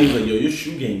looks down. He's like, "Yo, your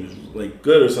shoe game is like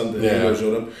good or something." Yeah. And he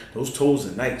showed him those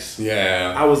toes are nice.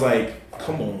 Yeah. I was like,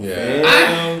 "Come on, Yeah.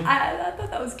 man." I thought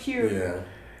that was cute. Yeah.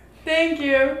 Thank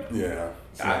you. Yeah.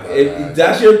 If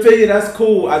that's your opinion, that's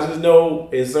cool. I just know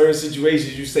in certain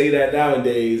situations you say that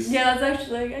nowadays. Yeah, that's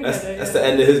actually like, I get it. That's the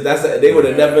end of his. They would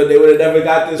have never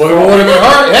got this. But it would have been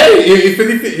her. Hey, if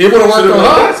anything, it would have worked on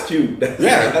her. That's cute.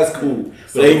 That's cool.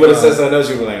 But So, then he would have said something else.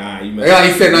 You were like, you messed Yeah,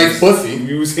 he said nice pussy.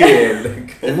 You was here.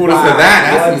 If he would have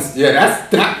said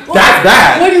that's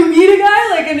bad. When you meet a guy,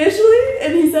 like initially,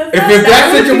 and he says If it's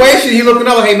that situation, he looking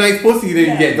up, hey, nice pussy,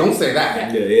 then don't say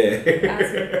that.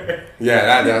 Yeah.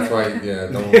 Yeah, that's right. Yeah,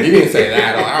 he didn't say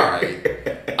that. All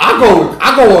right. I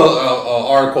go a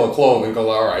article of clothing and go,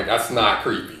 all right, that's not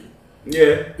creepy.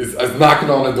 Yeah. It's knocking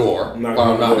on the door. I'm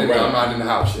not in the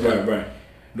house yet. Right.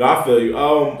 No, I feel you.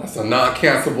 That's a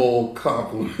non-cancelable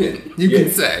compliment. You can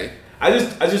say. I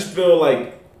just feel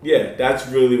like, that's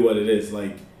really what it is.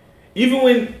 Like, even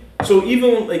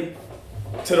like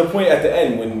to the point at the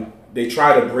end when they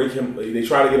try to break him, they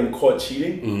try to get him caught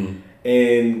cheating,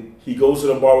 and he goes to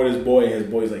the bar with his boy, and his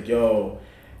boy's like, "Yo,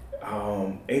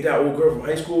 ain't that old girl from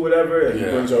high school, or whatever?" And he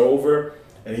brings her over,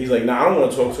 and he's like, "Nah, I don't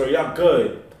want to talk to her. Y'all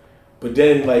good." But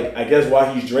then, like, I guess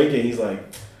while he's drinking, he's like,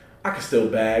 "I can still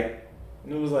bag."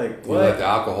 And it was like, what? You let the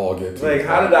alcohol get to you. Like,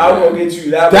 how did the alcohol get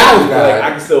you that was much? bad. Like, I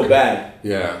can still bag.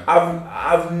 Yeah.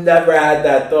 I've never had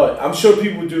that thought. I'm sure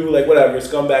people do, like, whatever,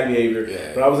 scumbag behavior.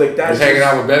 Yeah. But I was like, that's just hanging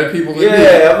out with better people than you.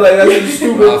 Yeah, I'm like, that's a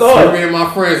stupid thought. Me and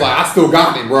my friends, like, I still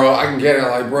got it, bro. I can get it.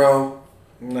 Like, bro.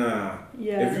 Nah.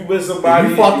 Yeah. If you with somebody,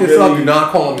 if you fuck this up, do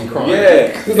not call me crying.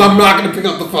 Yeah. Because I'm not going to pick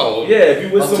up the phone. Yeah, if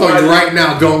you with somebody. I'm telling you right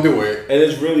now, don't do it. And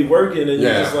it's really working, and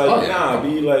you're just like,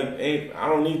 be like, I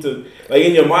don't need to. Like,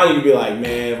 in your mind, you'd be like,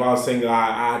 man, if I was single,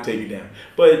 I'd take it down.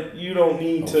 But you don't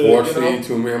need to. Unfortunately,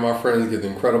 two of me and my friends get the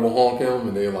incredible honk him,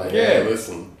 and they're like, hey,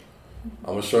 listen,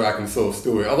 I'm sure I can still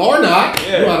stew it. Or not.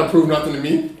 You don't have to prove nothing to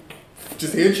me.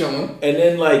 Just here chilling. And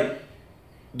then, like,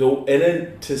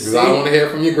 because I don't want to hear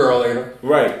from your girl later.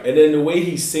 Right. And then the way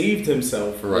he saved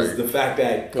himself was the fact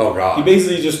that he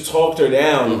basically just talked her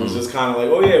down. It was just kind of like,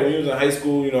 oh yeah, when he was in high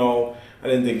school, I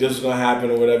didn't think this was going to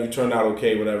happen or whatever. You turned out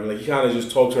okay, whatever. Like, he kind of just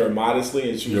talked to her modestly,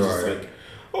 and she was just like,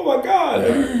 oh my God.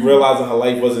 Like, realizing her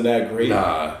life wasn't that great.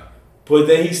 Nah. But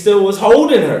then he still was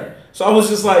holding her. So I was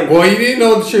just like... Well, he didn't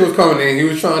know the shit was coming in. He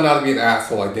was trying not to be an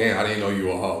asshole. Like, damn, I didn't know you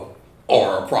were a hoe.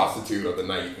 Or a prostitute of the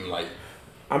night. And like...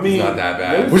 I mean, it's not that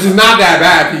bad. Which is not that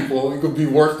bad, people. It could be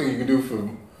worse thing you can do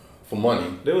for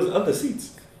money. There was other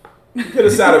seats. You could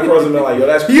have sat across and been like, yo,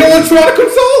 that's crazy. He only tried to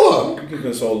console her. You can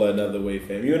console her another way,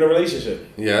 fam. You're in a relationship.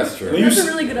 Yeah, that's true. That's a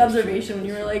really good observation when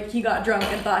you were like, he got drunk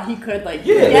and thought he could, like,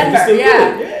 get her.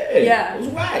 Yeah. It was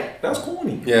whack. That was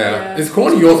corny. Yeah. It's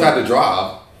corny. You also had to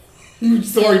drive. You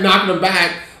started knocking him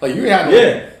back. Like, you had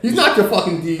no... He's not your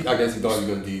fucking D. I guess he thought he was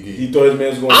going to DD. He thought his man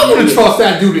was going to I wouldn't trust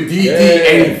that dude to DD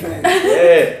anything.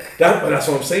 That's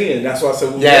what I'm saying. That's why I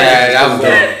said... that was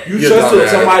dumb. You trusted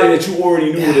somebody that you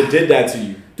already knew would have did that to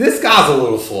you. This guy's a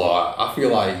little flawed. I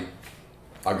feel like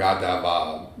I got that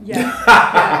vibe.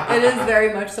 Yeah. It is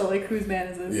very much so. Like, whose man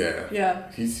is this?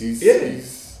 Yeah.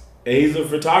 He's a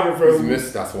photographer.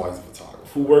 That's why he's a photographer.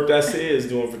 Who worked at Sears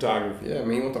doing photography. Yeah, I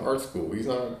mean, he went to art school. He's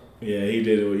not... Yeah, he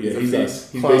did it. Yeah, he's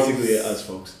us. He's basically us,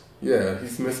 folks. Yeah,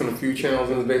 he's missing a few channels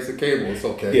in his basic cable. It's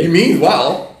okay. Yeah. He means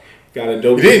well. Got a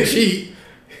dope. He didn't cheat.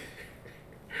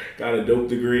 Got a dope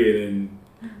degree and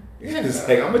it's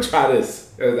like, I'm gonna try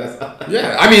this.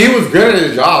 Yeah, I mean, he was good at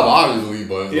his job, obviously,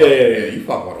 but you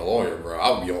fuck with a lawyer, bro. I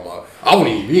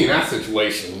wouldn't even be in that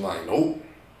situation. I'm like, nope.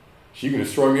 She can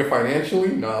destroy me financially?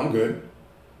 No, I'm good.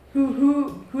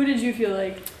 Who did you feel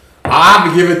like? I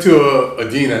have to give it to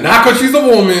Adina. Not because she's a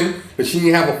woman, but she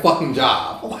didn't have a fucking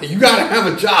job. Like, you gotta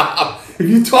have a job if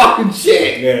you talking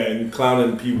shit. Yeah, and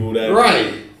clowning people that.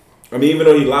 Right. I mean, even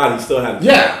though he lied, he still had a job.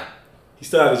 Yeah. He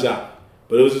still had a job.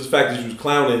 But it was just the fact that you was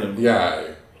clowning him.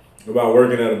 Yeah. About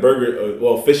working at a burger,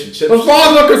 fish and chips. As far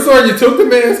as I'm concerned, you took the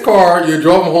man's car, you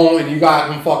drove him home, and you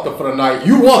got him fucked up for the night.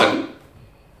 You won.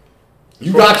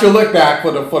 You got your lick back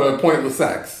for the pointless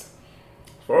sex.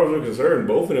 As far as we're concerned,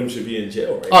 both of them should be in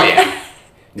jail, right? Oh, yeah.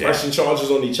 Pressing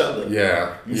charges on each other.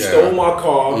 Yeah. You stole my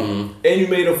car, and you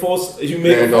made a false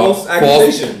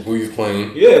accusation. False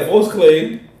claim. Yeah, false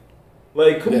claim.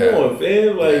 Like, come on,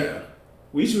 fam. Like,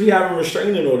 we should be having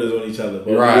restraining orders on each other.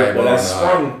 But, but that's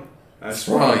sprung. That's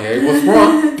sprung. Yeah, it was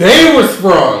sprung. They were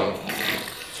sprung.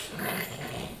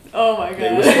 Oh my god.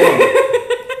 They were sprung.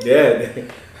 Yeah.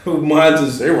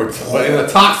 They were in a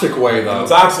toxic way, though. In a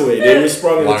toxic way. They were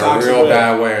sprung in a toxic way. A real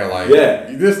bad way. Like,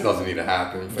 this doesn't need to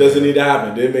happen. Doesn't need to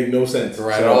happen. Didn't make no sense.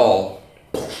 Right at all.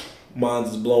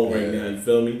 Mine's is blown right now. You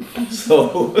feel me?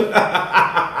 So.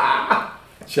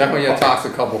 Check on your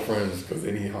toxic couple friends because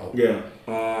they need help. Yeah.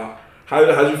 How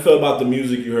did you feel about the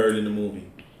music you heard in the movie?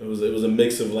 It was a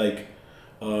mix of like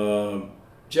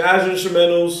jazz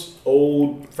instrumentals,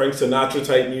 old Frank Sinatra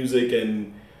type music,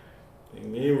 and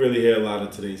you didn't really hear a lot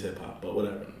of today's hip hop, but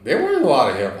whatever. There weren't a lot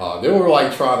of hip hop. They were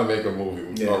like trying to make a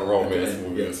movie, a romance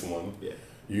movie. This one. Yeah.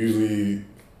 Usually,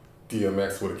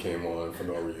 DMX would have came on for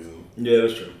no reason. Yeah,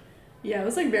 that's true. Yeah, it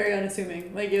was like very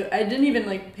unassuming. Like I didn't even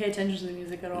like pay attention to the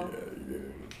music at all. Yeah, you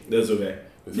didn't. That's okay.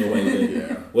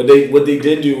 Yeah. What they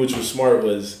did do, which was smart,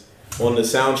 was on the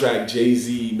soundtrack.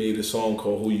 Jay-Z made a song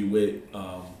called "Who You With."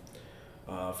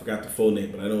 I forgot the full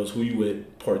name, but I know it's "Who You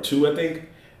With" Part 2, I think,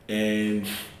 and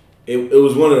it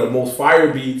was one of the most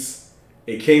fire beats.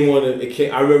 It came on.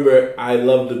 I remember I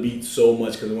loved the beat so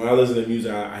much because when I listen to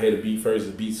music, I hear the beat first.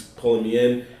 The beat's pulling me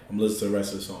in. I'm listening to the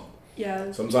rest of the song.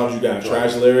 Yeah. Sometimes you got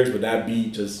trash lyrics, but that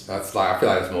beat just. That's like I feel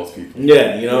like it's most people.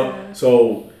 Yeah, you know. Yeah.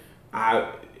 So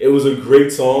it was a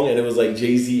great song, and it was like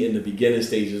Jay-Z in the beginning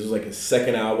stages. It was like his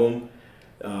second album,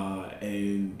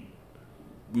 and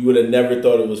we would have never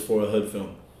thought it was for a hood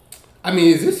film. I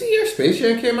mean, is this the year Space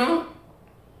Jam came out?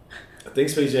 I think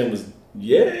Space Jam was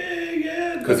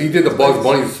yeah. Because he did the Bugs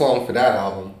Bunny song for that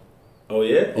album. Oh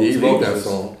yeah, he wrote that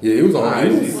song. Yeah, he was on.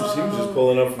 He was just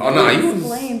pulling up. From he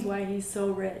explains why he's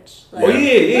so rich. Like,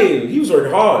 he was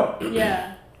working hard.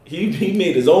 Yeah. He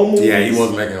made his own movies. Yeah, he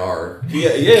wasn't making it hard.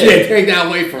 Yeah. You can't take that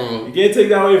away from him. You can't take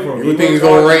that away from him. You think he's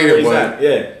overrated, but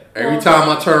yeah. Every time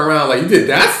I turn around, like, you did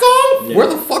that song? Yeah. Where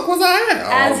the fuck was I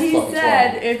at? As he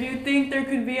said, if you think there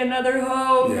could be another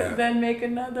hoe, then make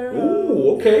another hoe.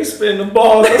 Ooh, okay, spin the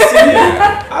balls. I see you.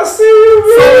 I see you,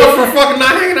 man. So much for fucking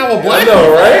not hanging out with black people. I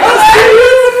know, right? I see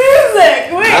you music.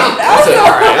 Wait,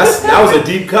 that was a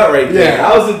deep cut right there.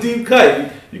 That was a deep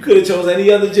cut. You could have chose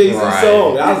any other Jay-Z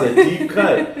song. That was a deep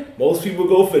cut. Most people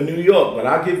go for New York, but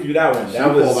I'll give you that one.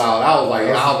 That was like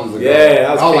albums ago.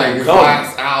 Yeah, that was like his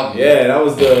last album. Yeah, that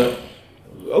was the.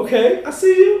 Okay, I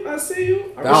see you. That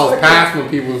was past when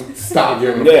people stopped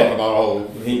giving a fuck about old.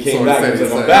 He came back. He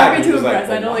was like, I'm back. Don't be too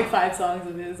impressed. I know like 5 songs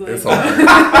of his. It's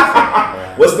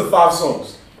What's the 5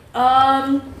 songs?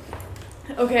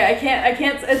 Okay, I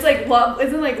can't. It's like love.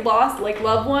 Isn't like lost, like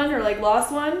love one or like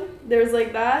lost one? There's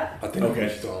like that. I think okay.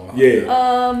 She's talking about.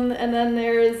 Yeah. And then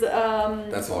there's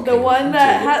That's all the one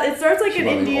that it starts like an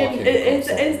Indian.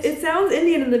 It sounds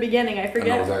Indian in the beginning. I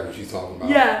forget. I know exactly what she's talking about.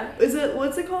 Yeah.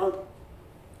 What's it called?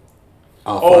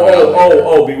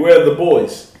 Oh! Beware the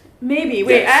boys. Maybe.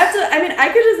 Wait, I have to. I mean,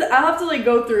 I'll have to like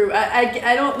go through.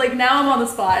 I don't like now. I'm on the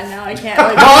spot and now I can't.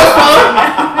 Like, no, it's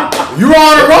fine. You're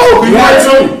on a roll. You had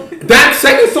to. That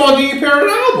second song didn't appear on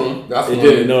the album. That's it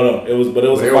didn't. No. It was, but it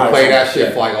was. They would play that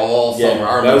shit for like all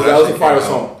summer. That was a fire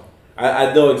song.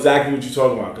 I know exactly what you're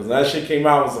talking about because that shit came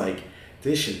out. I was like,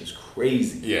 this shit is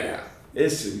crazy. Yeah.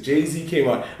 Jay-Z came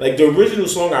out like the original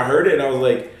song. I heard it and I was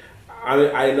like,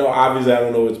 I know obviously I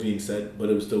don't know what's being said, but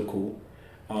it was still cool.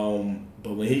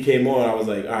 But when he came on, I was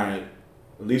like, all right.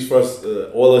 At least for us,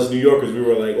 all us New Yorkers, we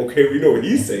were like, okay, we know what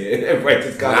he's saying. Right,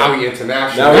 now we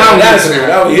international.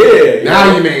 Now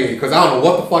you made it. Because I don't know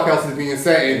what the fuck else is being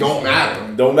said. It don't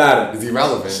matter. Don't matter. It's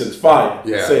irrelevant. Shit's fire.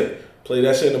 Yeah. That's it. Play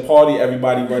that shit in the party,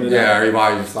 everybody running out. Yeah,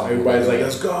 everybody's like,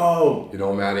 let's go. It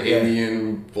don't matter.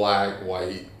 Indian, black,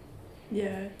 white.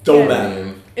 Yeah. Don't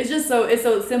matter. It's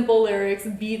so simple lyrics,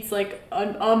 beats like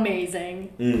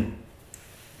amazing.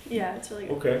 Yeah, it's really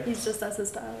good. Okay. He's just, that's his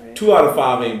style, right? 2 out of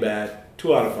 5 ain't bad.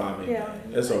 2 out of 5 ain't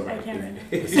bad. That's all right. I can't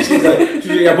remember. she's like,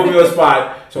 I put me on the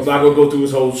spot, so I'm not gonna go through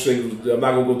his whole thing. I'm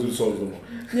not gonna go through the songs no more.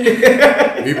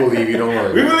 We believe you. Don't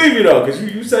worry. We believe you though, because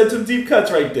you said some deep cuts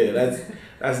right there.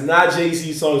 That's not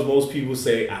Jay-Z songs most people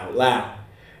say out loud.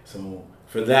 So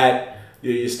for that,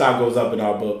 your stock goes up in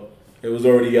our book. It was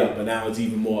already up, but now it's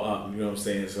even more up. You know what I'm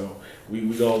saying? So we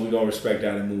gonna respect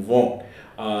that and move on.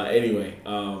 Anyway,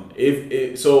 we're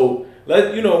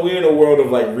in a world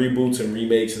of like reboots and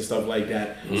remakes and stuff like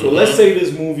that. So let's say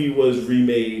this movie was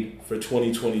remade for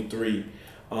 2023.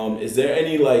 Is there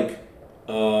any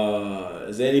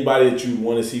is there anybody that you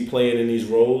want to see playing in these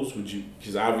roles? Would you?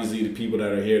 Because obviously the people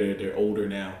that are here, they're older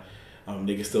now.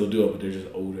 They can still do it, but they're just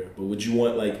older. But would you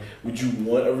want a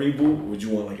reboot? Would you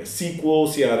want like a sequel?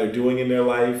 See how they're doing in their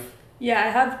life? Yeah, I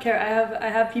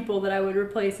have people that I would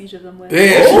replace each of them with.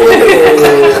 Damn,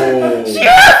 she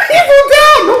had people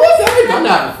down. No one's ever done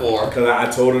that before. Because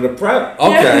I told her to prep.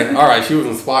 Okay, all right. She was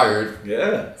inspired.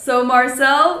 Yeah. So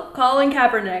Marcel, Colin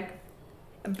Kaepernick,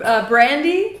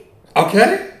 Brandy.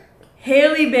 Okay.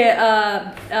 Haley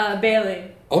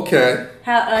Bailey. Okay.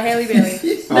 Haley Bailey.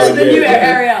 the new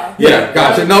Ariel. Yeah,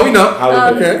 gotcha. No, we know.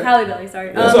 Okay. Halle Bailey,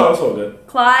 sorry. That's all good.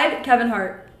 Clyde, Kevin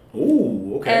Hart.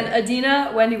 Ooh, okay. And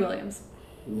Adina, Wendy Williams.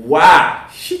 Wow.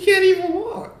 She can't even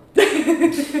walk.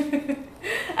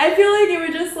 I feel like it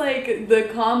would just like the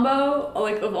combo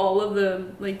like of all of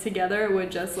them like together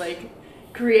would just like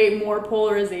create more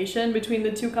polarization between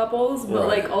the two couples, but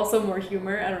like also more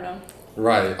humor. I don't know.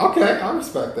 Right. Okay, I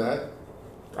respect that.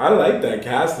 I like that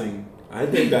casting. I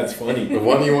think that's funny. The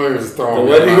Wendy Williams is throwing.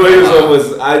 The Wendy Williams one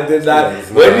was. I did not.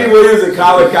 Wendy Williams and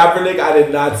Colin Kaepernick. I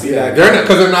did not see that.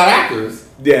 Because they're not actors.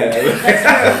 Yeah.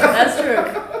 That's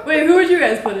true. Wait, who would you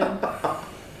guys put in?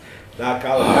 Not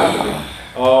Colin Kaepernick.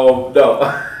 Oh no.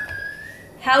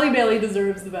 Halle Bailey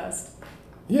deserves the best.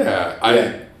 Yeah, I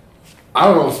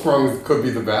don't know if Sprung could be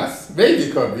the best. Maybe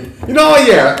it could be. You know what?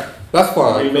 Yeah, that's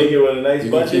fine. You make it with a nice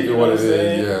budget. Keep it what it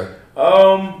is. Yeah.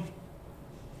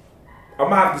 I'm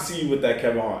gonna have to see you with that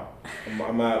Kevin Hart.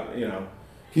 I'm not. You know.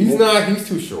 He's not. He's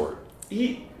too short.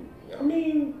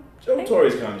 Joe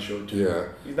Torre's kind of short too. Yeah.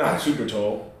 He's not super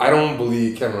tall. I don't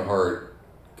believe Kevin Hart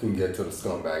can get to the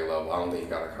scumbag level. I don't think he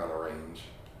got that kind of range.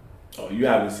 Oh, you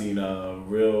haven't seen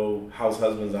Real House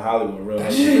Husbands of Hollywood. Real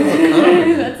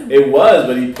Husbands. It was,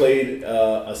 but he played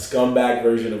a scumbag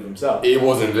version of himself. It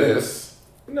wasn't this.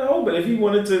 No, but if he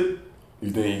wanted to.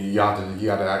 You think you got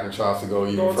the acting chops to go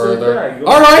even further?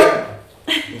 All right.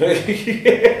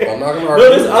 I'm not gonna argue. No,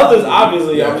 there's others.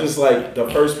 Obviously, yeah. I'm just like the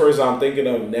first person I'm thinking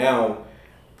of now.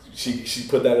 She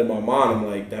put that in my mind. I'm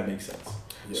like, that makes sense.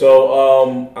 Yeah.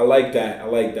 So I like that.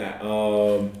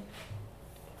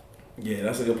 Yeah,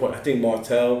 that's a good point. I think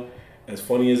Martell, as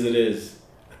funny as it is,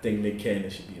 I think Nick Cannon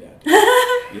should be that.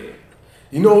 Yeah.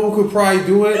 You know who could probably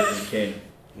do it? Nick Cannon.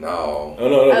 No. Oh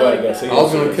no. I I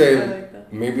was gonna say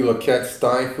maybe Lakeith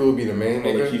Stanfield be the main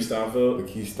nigga. Lakeith Stanfield.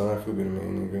 Lakeith Stanfield be the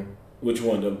main nigga. Which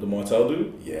one? The Martell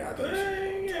dude? Yeah, I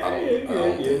think. I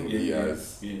don't think he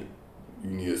has. Yeah. You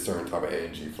need a certain type of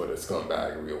energy for the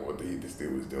scumbagery of what this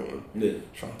dude was doing. Yeah.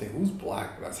 Trying to think who's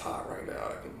black that's hot right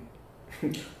now.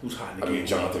 Who's hot? I mean,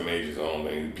 Jonathan Majors. I don't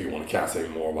think people want to cast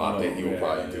him more, but I think he would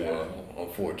probably do it.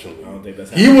 Unfortunately, I don't think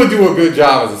that's. He would do a good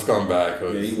job as a scumbag.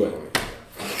 Yeah, he would.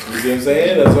 You see what I'm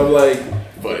saying? That's what I'm like.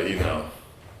 But you know.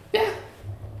 Yeah.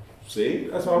 See,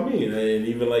 that's what I mean. And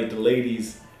even like the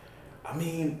ladies, I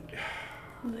mean.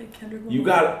 Like Kendrick Lamar. You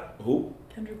got who?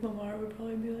 Kendrick Lamar would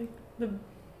probably be like the.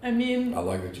 I mean, I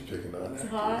like that you're picking on it's that.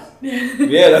 hot.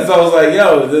 Yeah, that's what I was like.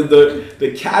 Yo,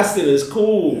 the casting is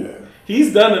cool. Yeah.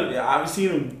 He's done it. I've seen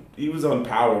him. He was on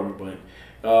Power, but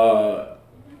I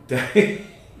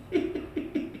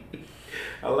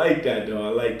like that though.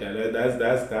 I like that.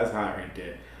 That's hot right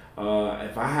there.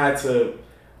 If I had to,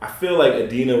 I feel like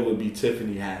Adina would be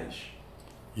Tiffany Haddish.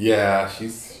 Yeah,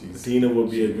 she's Adina would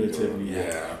be a good Tiffany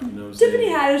Haddish. Yeah, you know what I'm Tiffany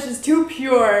saying? Haddish is too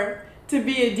pure to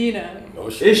be Adina. No,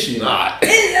 is she not?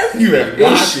 You have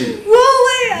not. Is she? Well,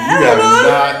 like, you have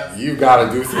not. You gotta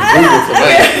do some Google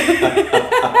tonight.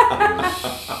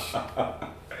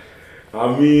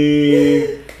 I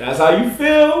mean, that's how you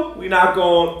feel. We're not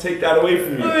gonna take that away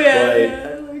from you. Oh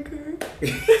yeah, I like her.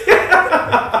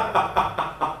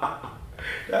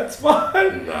 That's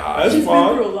fine. Nah, that's she's fine.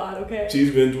 been through a lot. Okay.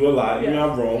 She's been through a lot. Yeah. You're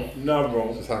not wrong. You're not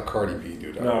wrong. That's how Cardi B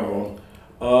do that. Not wrong.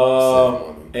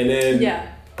 And then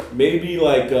maybe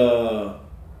like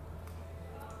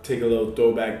take a little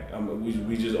throwback.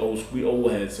 We just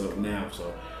old heads so now.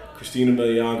 So Christina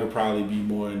Milian could probably be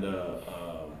more in the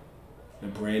the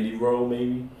Brandy role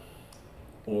maybe,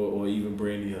 or even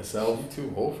Brandy herself. You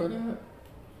too old for that?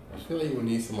 I feel like you would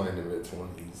need somebody in the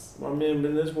mid-20s. My man,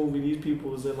 in this movie, these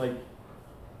people was in like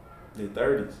their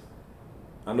 30s.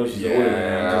 I know she's older than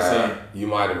that. I'm just saying. You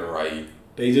might have been right.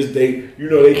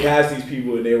 They cast these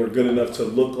people and they were good enough to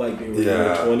look like they were in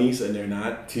their 20s and they're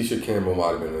not. Tisha Campbell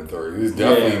might have been in the 30s. This is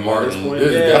definitely Martin. Point, this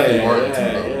is definitely Martin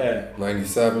too. Yeah.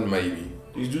 97 maybe.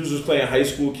 These dudes was playing high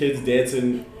school kids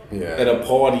dancing at a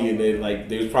party and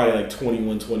they was probably like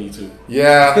 21, 22.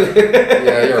 Yeah.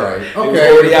 Yeah, you're right. Okay.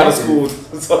 They was already out of school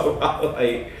to talk about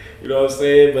like, you know what I'm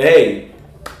saying? But hey,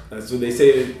 that's what they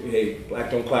say. Hey, black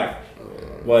don't clap.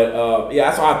 But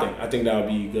that's what I think. I think that would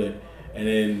be good. And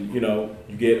then,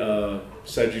 you get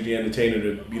Cedric the Entertainer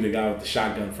to be the guy with the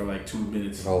shotgun for like 2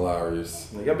 minutes.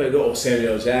 Hilarious. Like, I better go,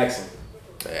 Samuel Jackson.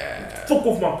 Yeah. Fuck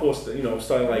off my poster,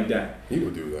 something like that. He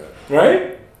would do that.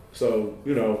 Right? So,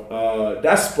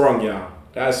 that's Sprung, y'all.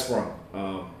 That's Sprung.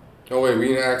 Oh, wait, we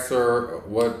didn't ask her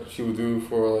what she would do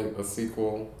for like a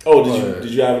sequel. Oh,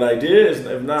 did you have an idea?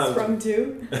 If not, Sprung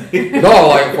 2? No,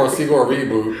 like for a sequel or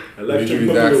reboot. Did you do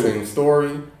the exact same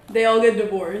story? They all get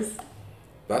divorced.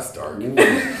 That's dark.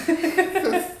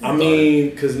 I mean,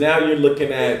 because now you're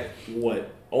looking at, what,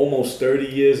 almost 30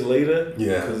 years later?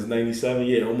 Yeah. Because it's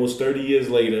 97, almost 30 years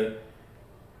later.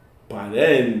 By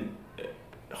then,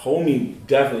 homie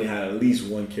definitely had at least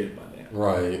one kid by now.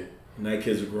 Right. And that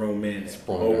kid's a grown man.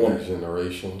 Sprung the next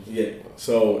generation. Yeah.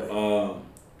 So,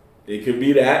 it could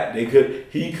be that.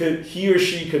 He or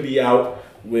she could be out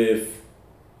with,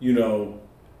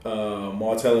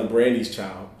 Martell and Brandy's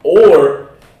child. Or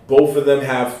both of them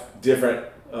have different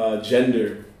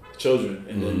gender children,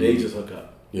 and then they just hook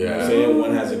up. Yeah. You know what I'm saying?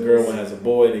 One has a girl, one has a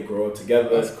boy, they grow up together.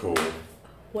 That's cool.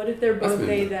 What if they're both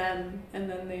they, them, and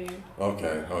then they...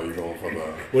 Okay. Oh, you're going for the...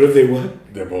 What if they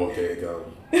what? They're both they, them.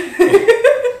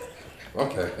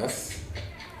 Okay, that's...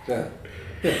 Yeah.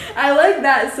 I like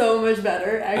that so much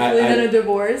better, actually, than a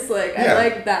divorce. Like, I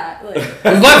like that. Like, it's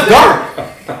less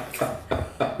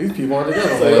dark! These people aren't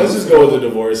together. So let's just go with the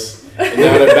divorce. And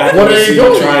now they're back what in the are you scene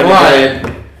doing? trying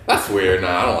Right. That's weird. Nah,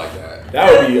 I don't like that.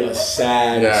 That would be a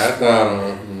sad... Yeah, that's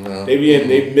no. They be in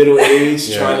middle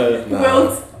age trying to...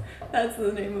 Wilt. That's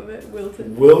the name of it.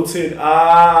 Wilton. Wilton.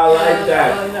 I like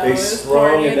that. No, They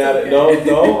sprung and that. Okay.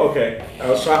 No, okay. I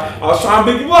was trying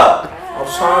to pick you up. I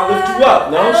was trying to lift you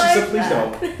up. No, she said, please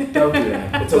don't. Don't do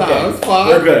that. It's okay. No, it's fine.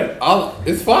 We're good.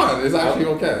 It's fine. It's actually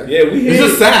okay. Yeah, It's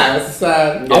just sad. It's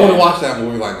sad. Yeah. I wouldn't watch that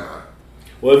movie like nah.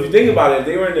 Well, if you think about it, if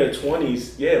they were in their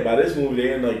 20s, by this movie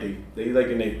they in like they like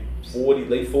in their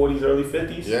late 40s, early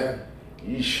 50s. Yeah.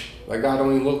 Yeesh. That guy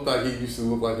don't even look like he used to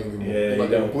look like anymore. Yeah,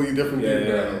 like a completely different dude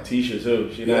now. Tisha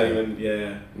too. She not even.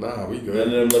 Nah, we good. None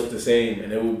of them look the same,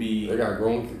 and it would be. They got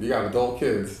you got adult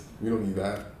kids. We don't need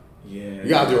that. Yeah. You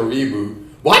gotta do a reboot.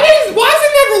 Why is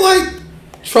it never like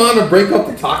trying to break up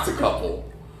the toxic couple?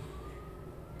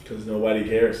 Because nobody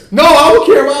cares. No, I don't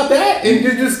care about that. And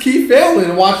you just keep failing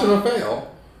and watching them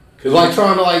fail. It's like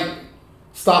trying to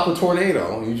stop a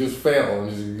tornado and you just fail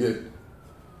and just get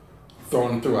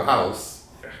thrown through a house.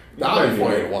 That would be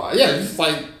funny to watch. Yeah, just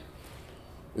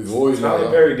it's always Tyler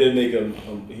Perry did make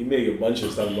he made a bunch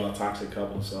of stuff about toxic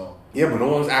couples. So yeah, but no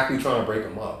one's actually trying to break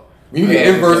them up. We need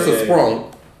an inverse of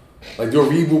Sprung. Like do a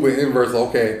reboot with inverse.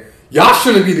 Okay, y'all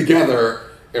shouldn't be together,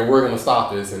 and we're gonna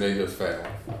stop this, and they just fail.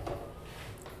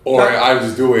 Or I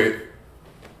just do it.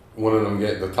 One of them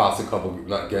the toxic couple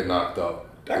get knocked up.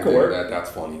 That could work. That's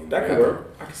funny. That could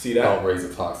work. I can see that. Help raise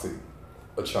a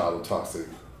child with toxic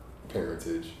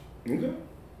parentage. Okay.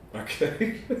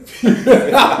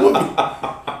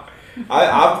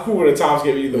 I'm cool with a time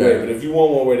skip either way, but if you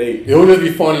want one where they... It would just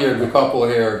be funnier if the couple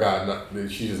here got knocked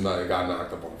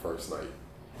up on the first night.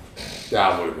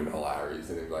 That would have been hilarious,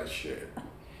 and they'd be like, shit.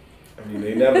 I mean,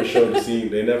 they never showed the scene.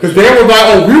 Because they were like,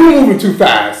 oh, we were moving too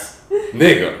fast.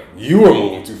 Nigga, you were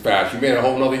moving too fast. You made a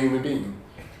whole nother human being.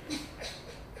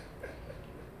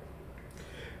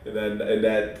 And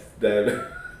that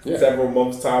several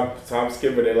months time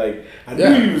skip, where they're like, I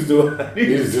knew he was doing.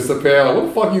 He was just a pair. Like, what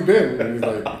the fuck you been? And he's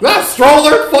like, that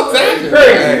stroller. Fuck that.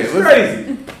 Crazy. It's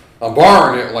crazy. I'm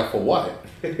borrowing it. Like for what?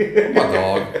 My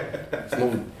dog.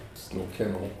 It's no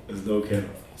kennel. There's no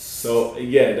kennel. So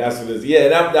yeah, that's what it is. Yeah,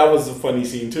 that was a funny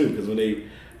scene too, because when they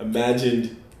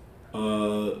imagined,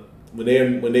 when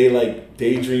they like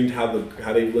daydreamed how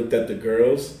they looked at the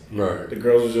girls. Right. The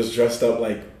girls were just dressed up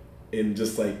in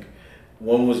just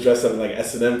one was dressed up in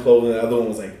S&M clothing, the other one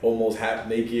was almost half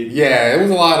naked. Yeah, it was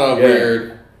a lot of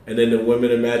weird. And then the women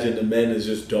imagined the men as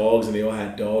just dogs, and they all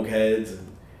had dog heads.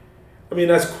 And I mean,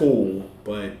 that's cool,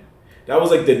 but that was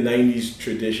the 90s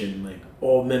tradition,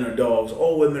 all men are dogs,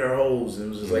 all women are hoes. And it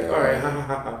was just all right, ha ha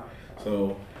ha.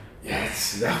 So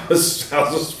yes, that was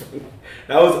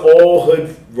all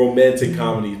hood romantic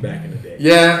comedies back in the day.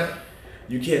 Yeah.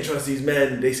 You can't trust these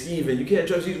men, they scheming. You can't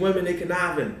trust these women, they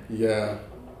conniving. Yeah.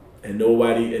 And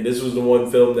this was the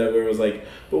one film that where it was like,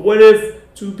 but what if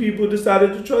two people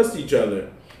decided to trust each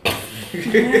other?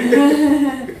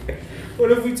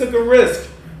 What if we took a risk?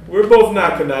 We're both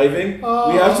not conniving.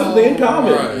 We have something in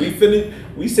common. Right.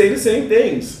 We say the same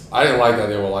things. I didn't like that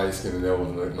they were light skinned and there was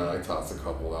a night toxic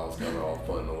couple. That was kind of all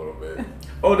fun a little bit.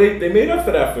 Oh, they made up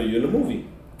for that for you in the movie.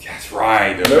 That's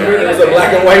right. Remember, there was a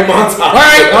black and white montage. All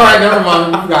right, never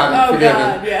mind. You got it. Oh,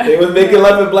 God, yeah. They was making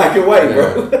love in black and white,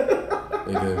 bro.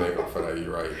 They did make up for that.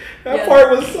 You're right. That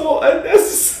part was so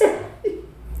unnecessary.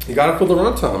 You gotta fill the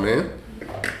runtime, man.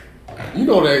 You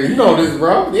know that. You know this,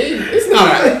 bro. It's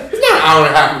not an hour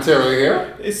and a half material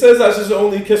here. It says I should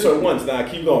only kiss her once. Nah,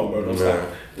 keep going, bro. Don't stop.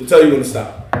 We'll tell you when to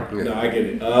stop. Yeah. No, I get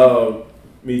it.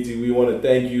 Meeti, we want to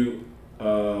thank you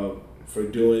for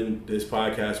doing this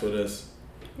podcast with us.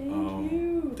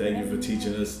 Thank you for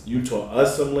teaching us. You taught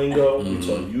us some lingo. We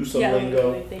taught you some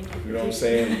lingo. Thank you. You know what I'm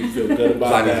saying? You feel good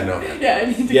about that. I need to know that. Yeah, I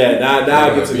need to. Yeah, now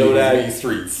I get to know that. These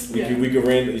streets. We can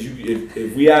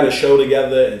if we had a show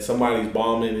together and somebody's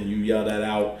bombing and you yell that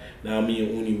out, now me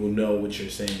and Oni will know what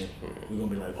you're saying. We're gonna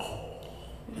be like, oh.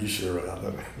 You sure about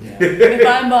that? Yeah. If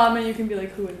I'm bombing, you can be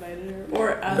like, who invited her?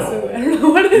 Or ask who. I don't know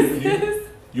what is this.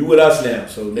 You with us now,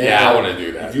 so now, yeah, I want to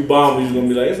do that. If you bomb, we're gonna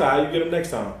be like, it's alright, you get them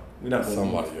next time. We're not gonna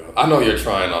somebody else. I know you're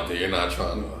trying out there. You're not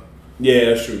trying to. Yeah,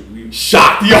 that's true. We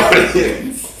shock the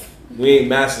audience. We ain't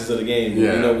masters of the game.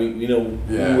 Yeah. We know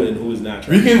who and who is not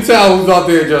trying. We can tell who's out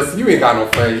there. Just you ain't got no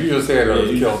friends. You just here to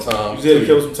kill time. You just here to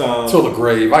kill some time till the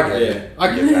grave. I get it.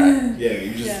 I get that. Yeah,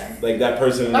 you just like that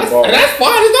person in the bar. And that's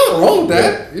fine. There's nothing wrong with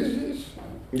that.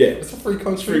 Yeah, it's a free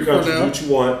country. Do what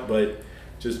you want, but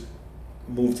just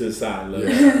move to the side.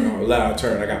 Let our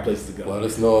turn. I got places to go. Let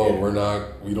us know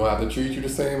we don't have to treat you the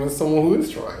same as someone who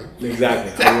is trying.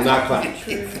 Exactly. I will not clap.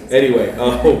 Anyway,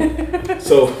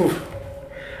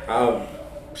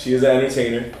 she is an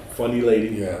entertainer, funny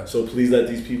lady. Yeah. So please let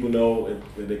these people know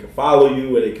where they can follow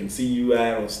you, where they can see you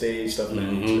at on stage, stuff like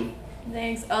that.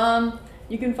 Thanks.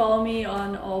 You can follow me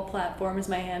on all platforms.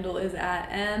 My handle is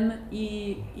at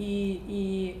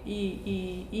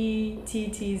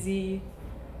MEEEEEEETTZ.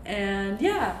 And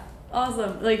yeah,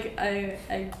 awesome. Like I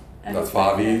that's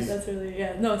 5 E's? That's really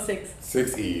 6.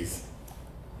 6 E's.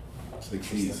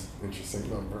 6 E's. Interesting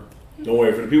number. Don't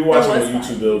worry, for the people watching on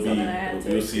YouTube,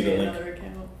 you'll see the link.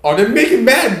 Oh, they're making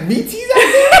mad Meeties out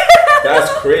there?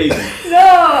 That's crazy. No,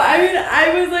 I mean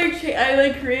I was like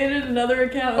I created another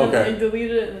account and I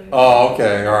deleted it. And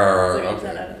okay. All right.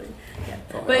 Okay.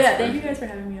 But yeah, thank you guys for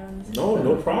having me on.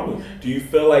 No problem. Do you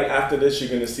feel like after this you're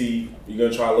gonna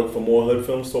try to look for more hood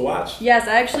films to watch? Yes,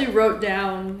 I actually wrote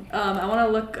down. I want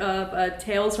to look up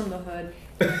Tales from the Hood.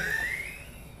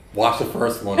 Watch the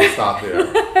first one and stop there.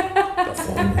 That's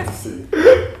all I need to see.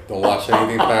 Don't watch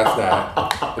anything past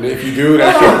that. And if you do,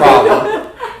 that's your problem.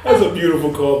 That's a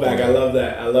beautiful callback. I love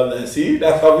that. See,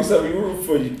 that's how we said we root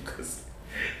for you.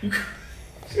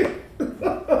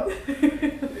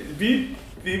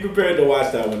 Be prepared to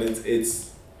watch that one.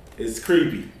 It's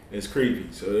creepy. It's creepy.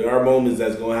 So there are moments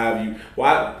that's gonna have you.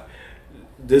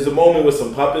 There's a moment with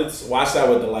some puppets. Watch that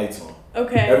with the lights on.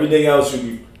 Okay. Everything else should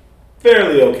be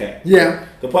fairly okay. Yeah.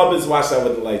 The puppets, watch that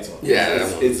with the lights on. Yeah.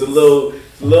 It's a little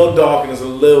dark and it's a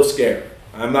little scary.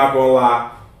 I'm not gonna lie.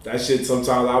 That shit,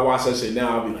 sometimes I watch that shit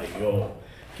now, I'll be like, yo,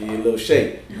 give you a little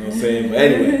shake. You know what I'm saying? But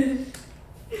anyway.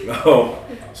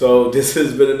 So this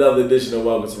has been another edition of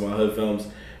Welcome to My Hood Films.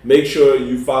 Make sure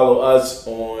you follow us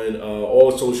on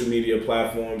all social media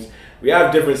platforms. We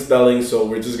have different spellings, so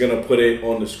we're just going to put it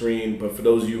on the screen. But for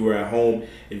those of you who are at home,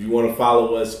 if you want to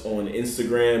follow us on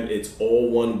Instagram, it's all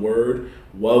one word.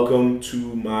 Welcome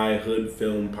to My Hood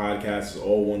Film Podcast is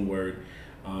all one word.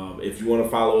 If you want to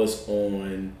follow us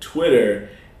on Twitter,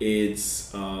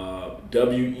 it's WELCOM,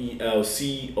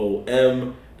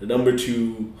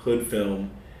 2 Hood Film.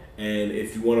 And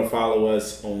if you want to follow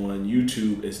us on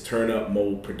YouTube, it's Turn Up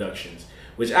Mode Productions.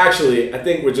 Which actually, I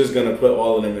think we're just going to put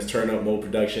all of them as Turn Up Mode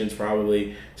Productions,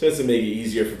 probably, just to make it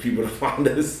easier for people to find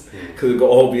us. Because it'll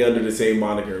all be under the same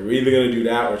moniker. We're either going to do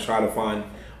that or try to find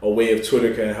a way if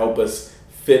Twitter can help us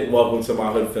fit Welcome to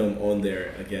My Hood Film on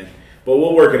there again. But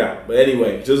we'll work it out. But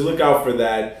anyway, just look out for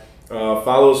that.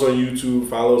 Follow us on YouTube,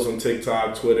 follow us on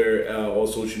TikTok, Twitter, all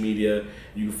social media.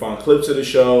 You can find clips of the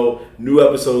show, new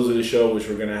episodes of the show, which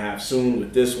we're going to have soon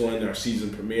with this one, our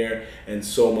season premiere, and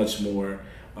so much more.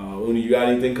 Oni, you got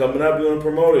anything coming up you want to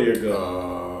promote or you're good?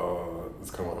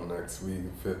 Let's come on next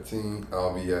week, 15th.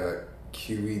 I'll be at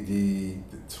QED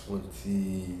the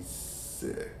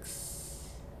 26th.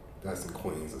 That's in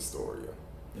Queens, Astoria.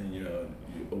 And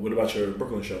what about your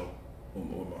Brooklyn show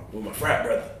with my frat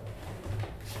brother?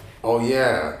 Oh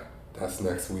yeah, that's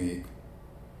next week.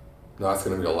 No, it's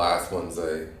gonna be the last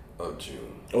Wednesday of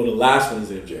June. Oh, the last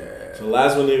Wednesday of June. Yeah. So the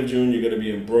last Wednesday of June, you're gonna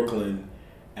be in Brooklyn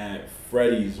at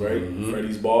Freddy's, right? Mm-hmm.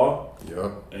 Freddy's Bar.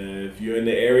 Yep. And if you're in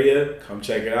the area, come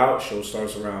check it out. Show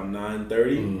starts around 9:30.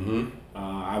 Mm-hmm.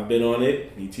 I've been on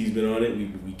it. Meety's been on it.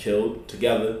 We killed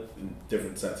together in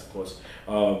different sets, of course.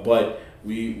 But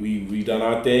we done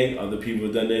our thing. Other people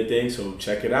have done their thing. So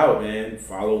check it out, man.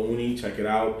 Follow Oni. Check it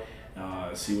out.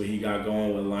 See what he got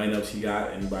going. What lineups he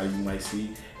got. Anybody you might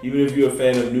see. Even if you're a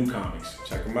fan of new comics,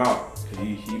 check him out.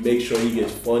 He makes sure he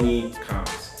gets funny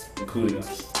comics, including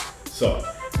us. So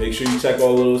make sure you check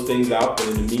all of those things out. But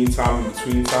in the meantime, in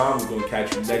between time, we're gonna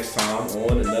catch you next time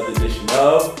on another edition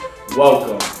of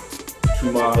Welcome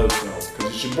to My Hood Film.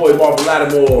 Because it's your boy Marv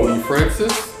Lattimore. Lee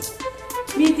Francis.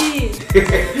 Meeti.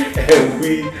 And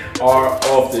we are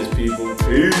off this, people.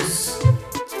 Peace.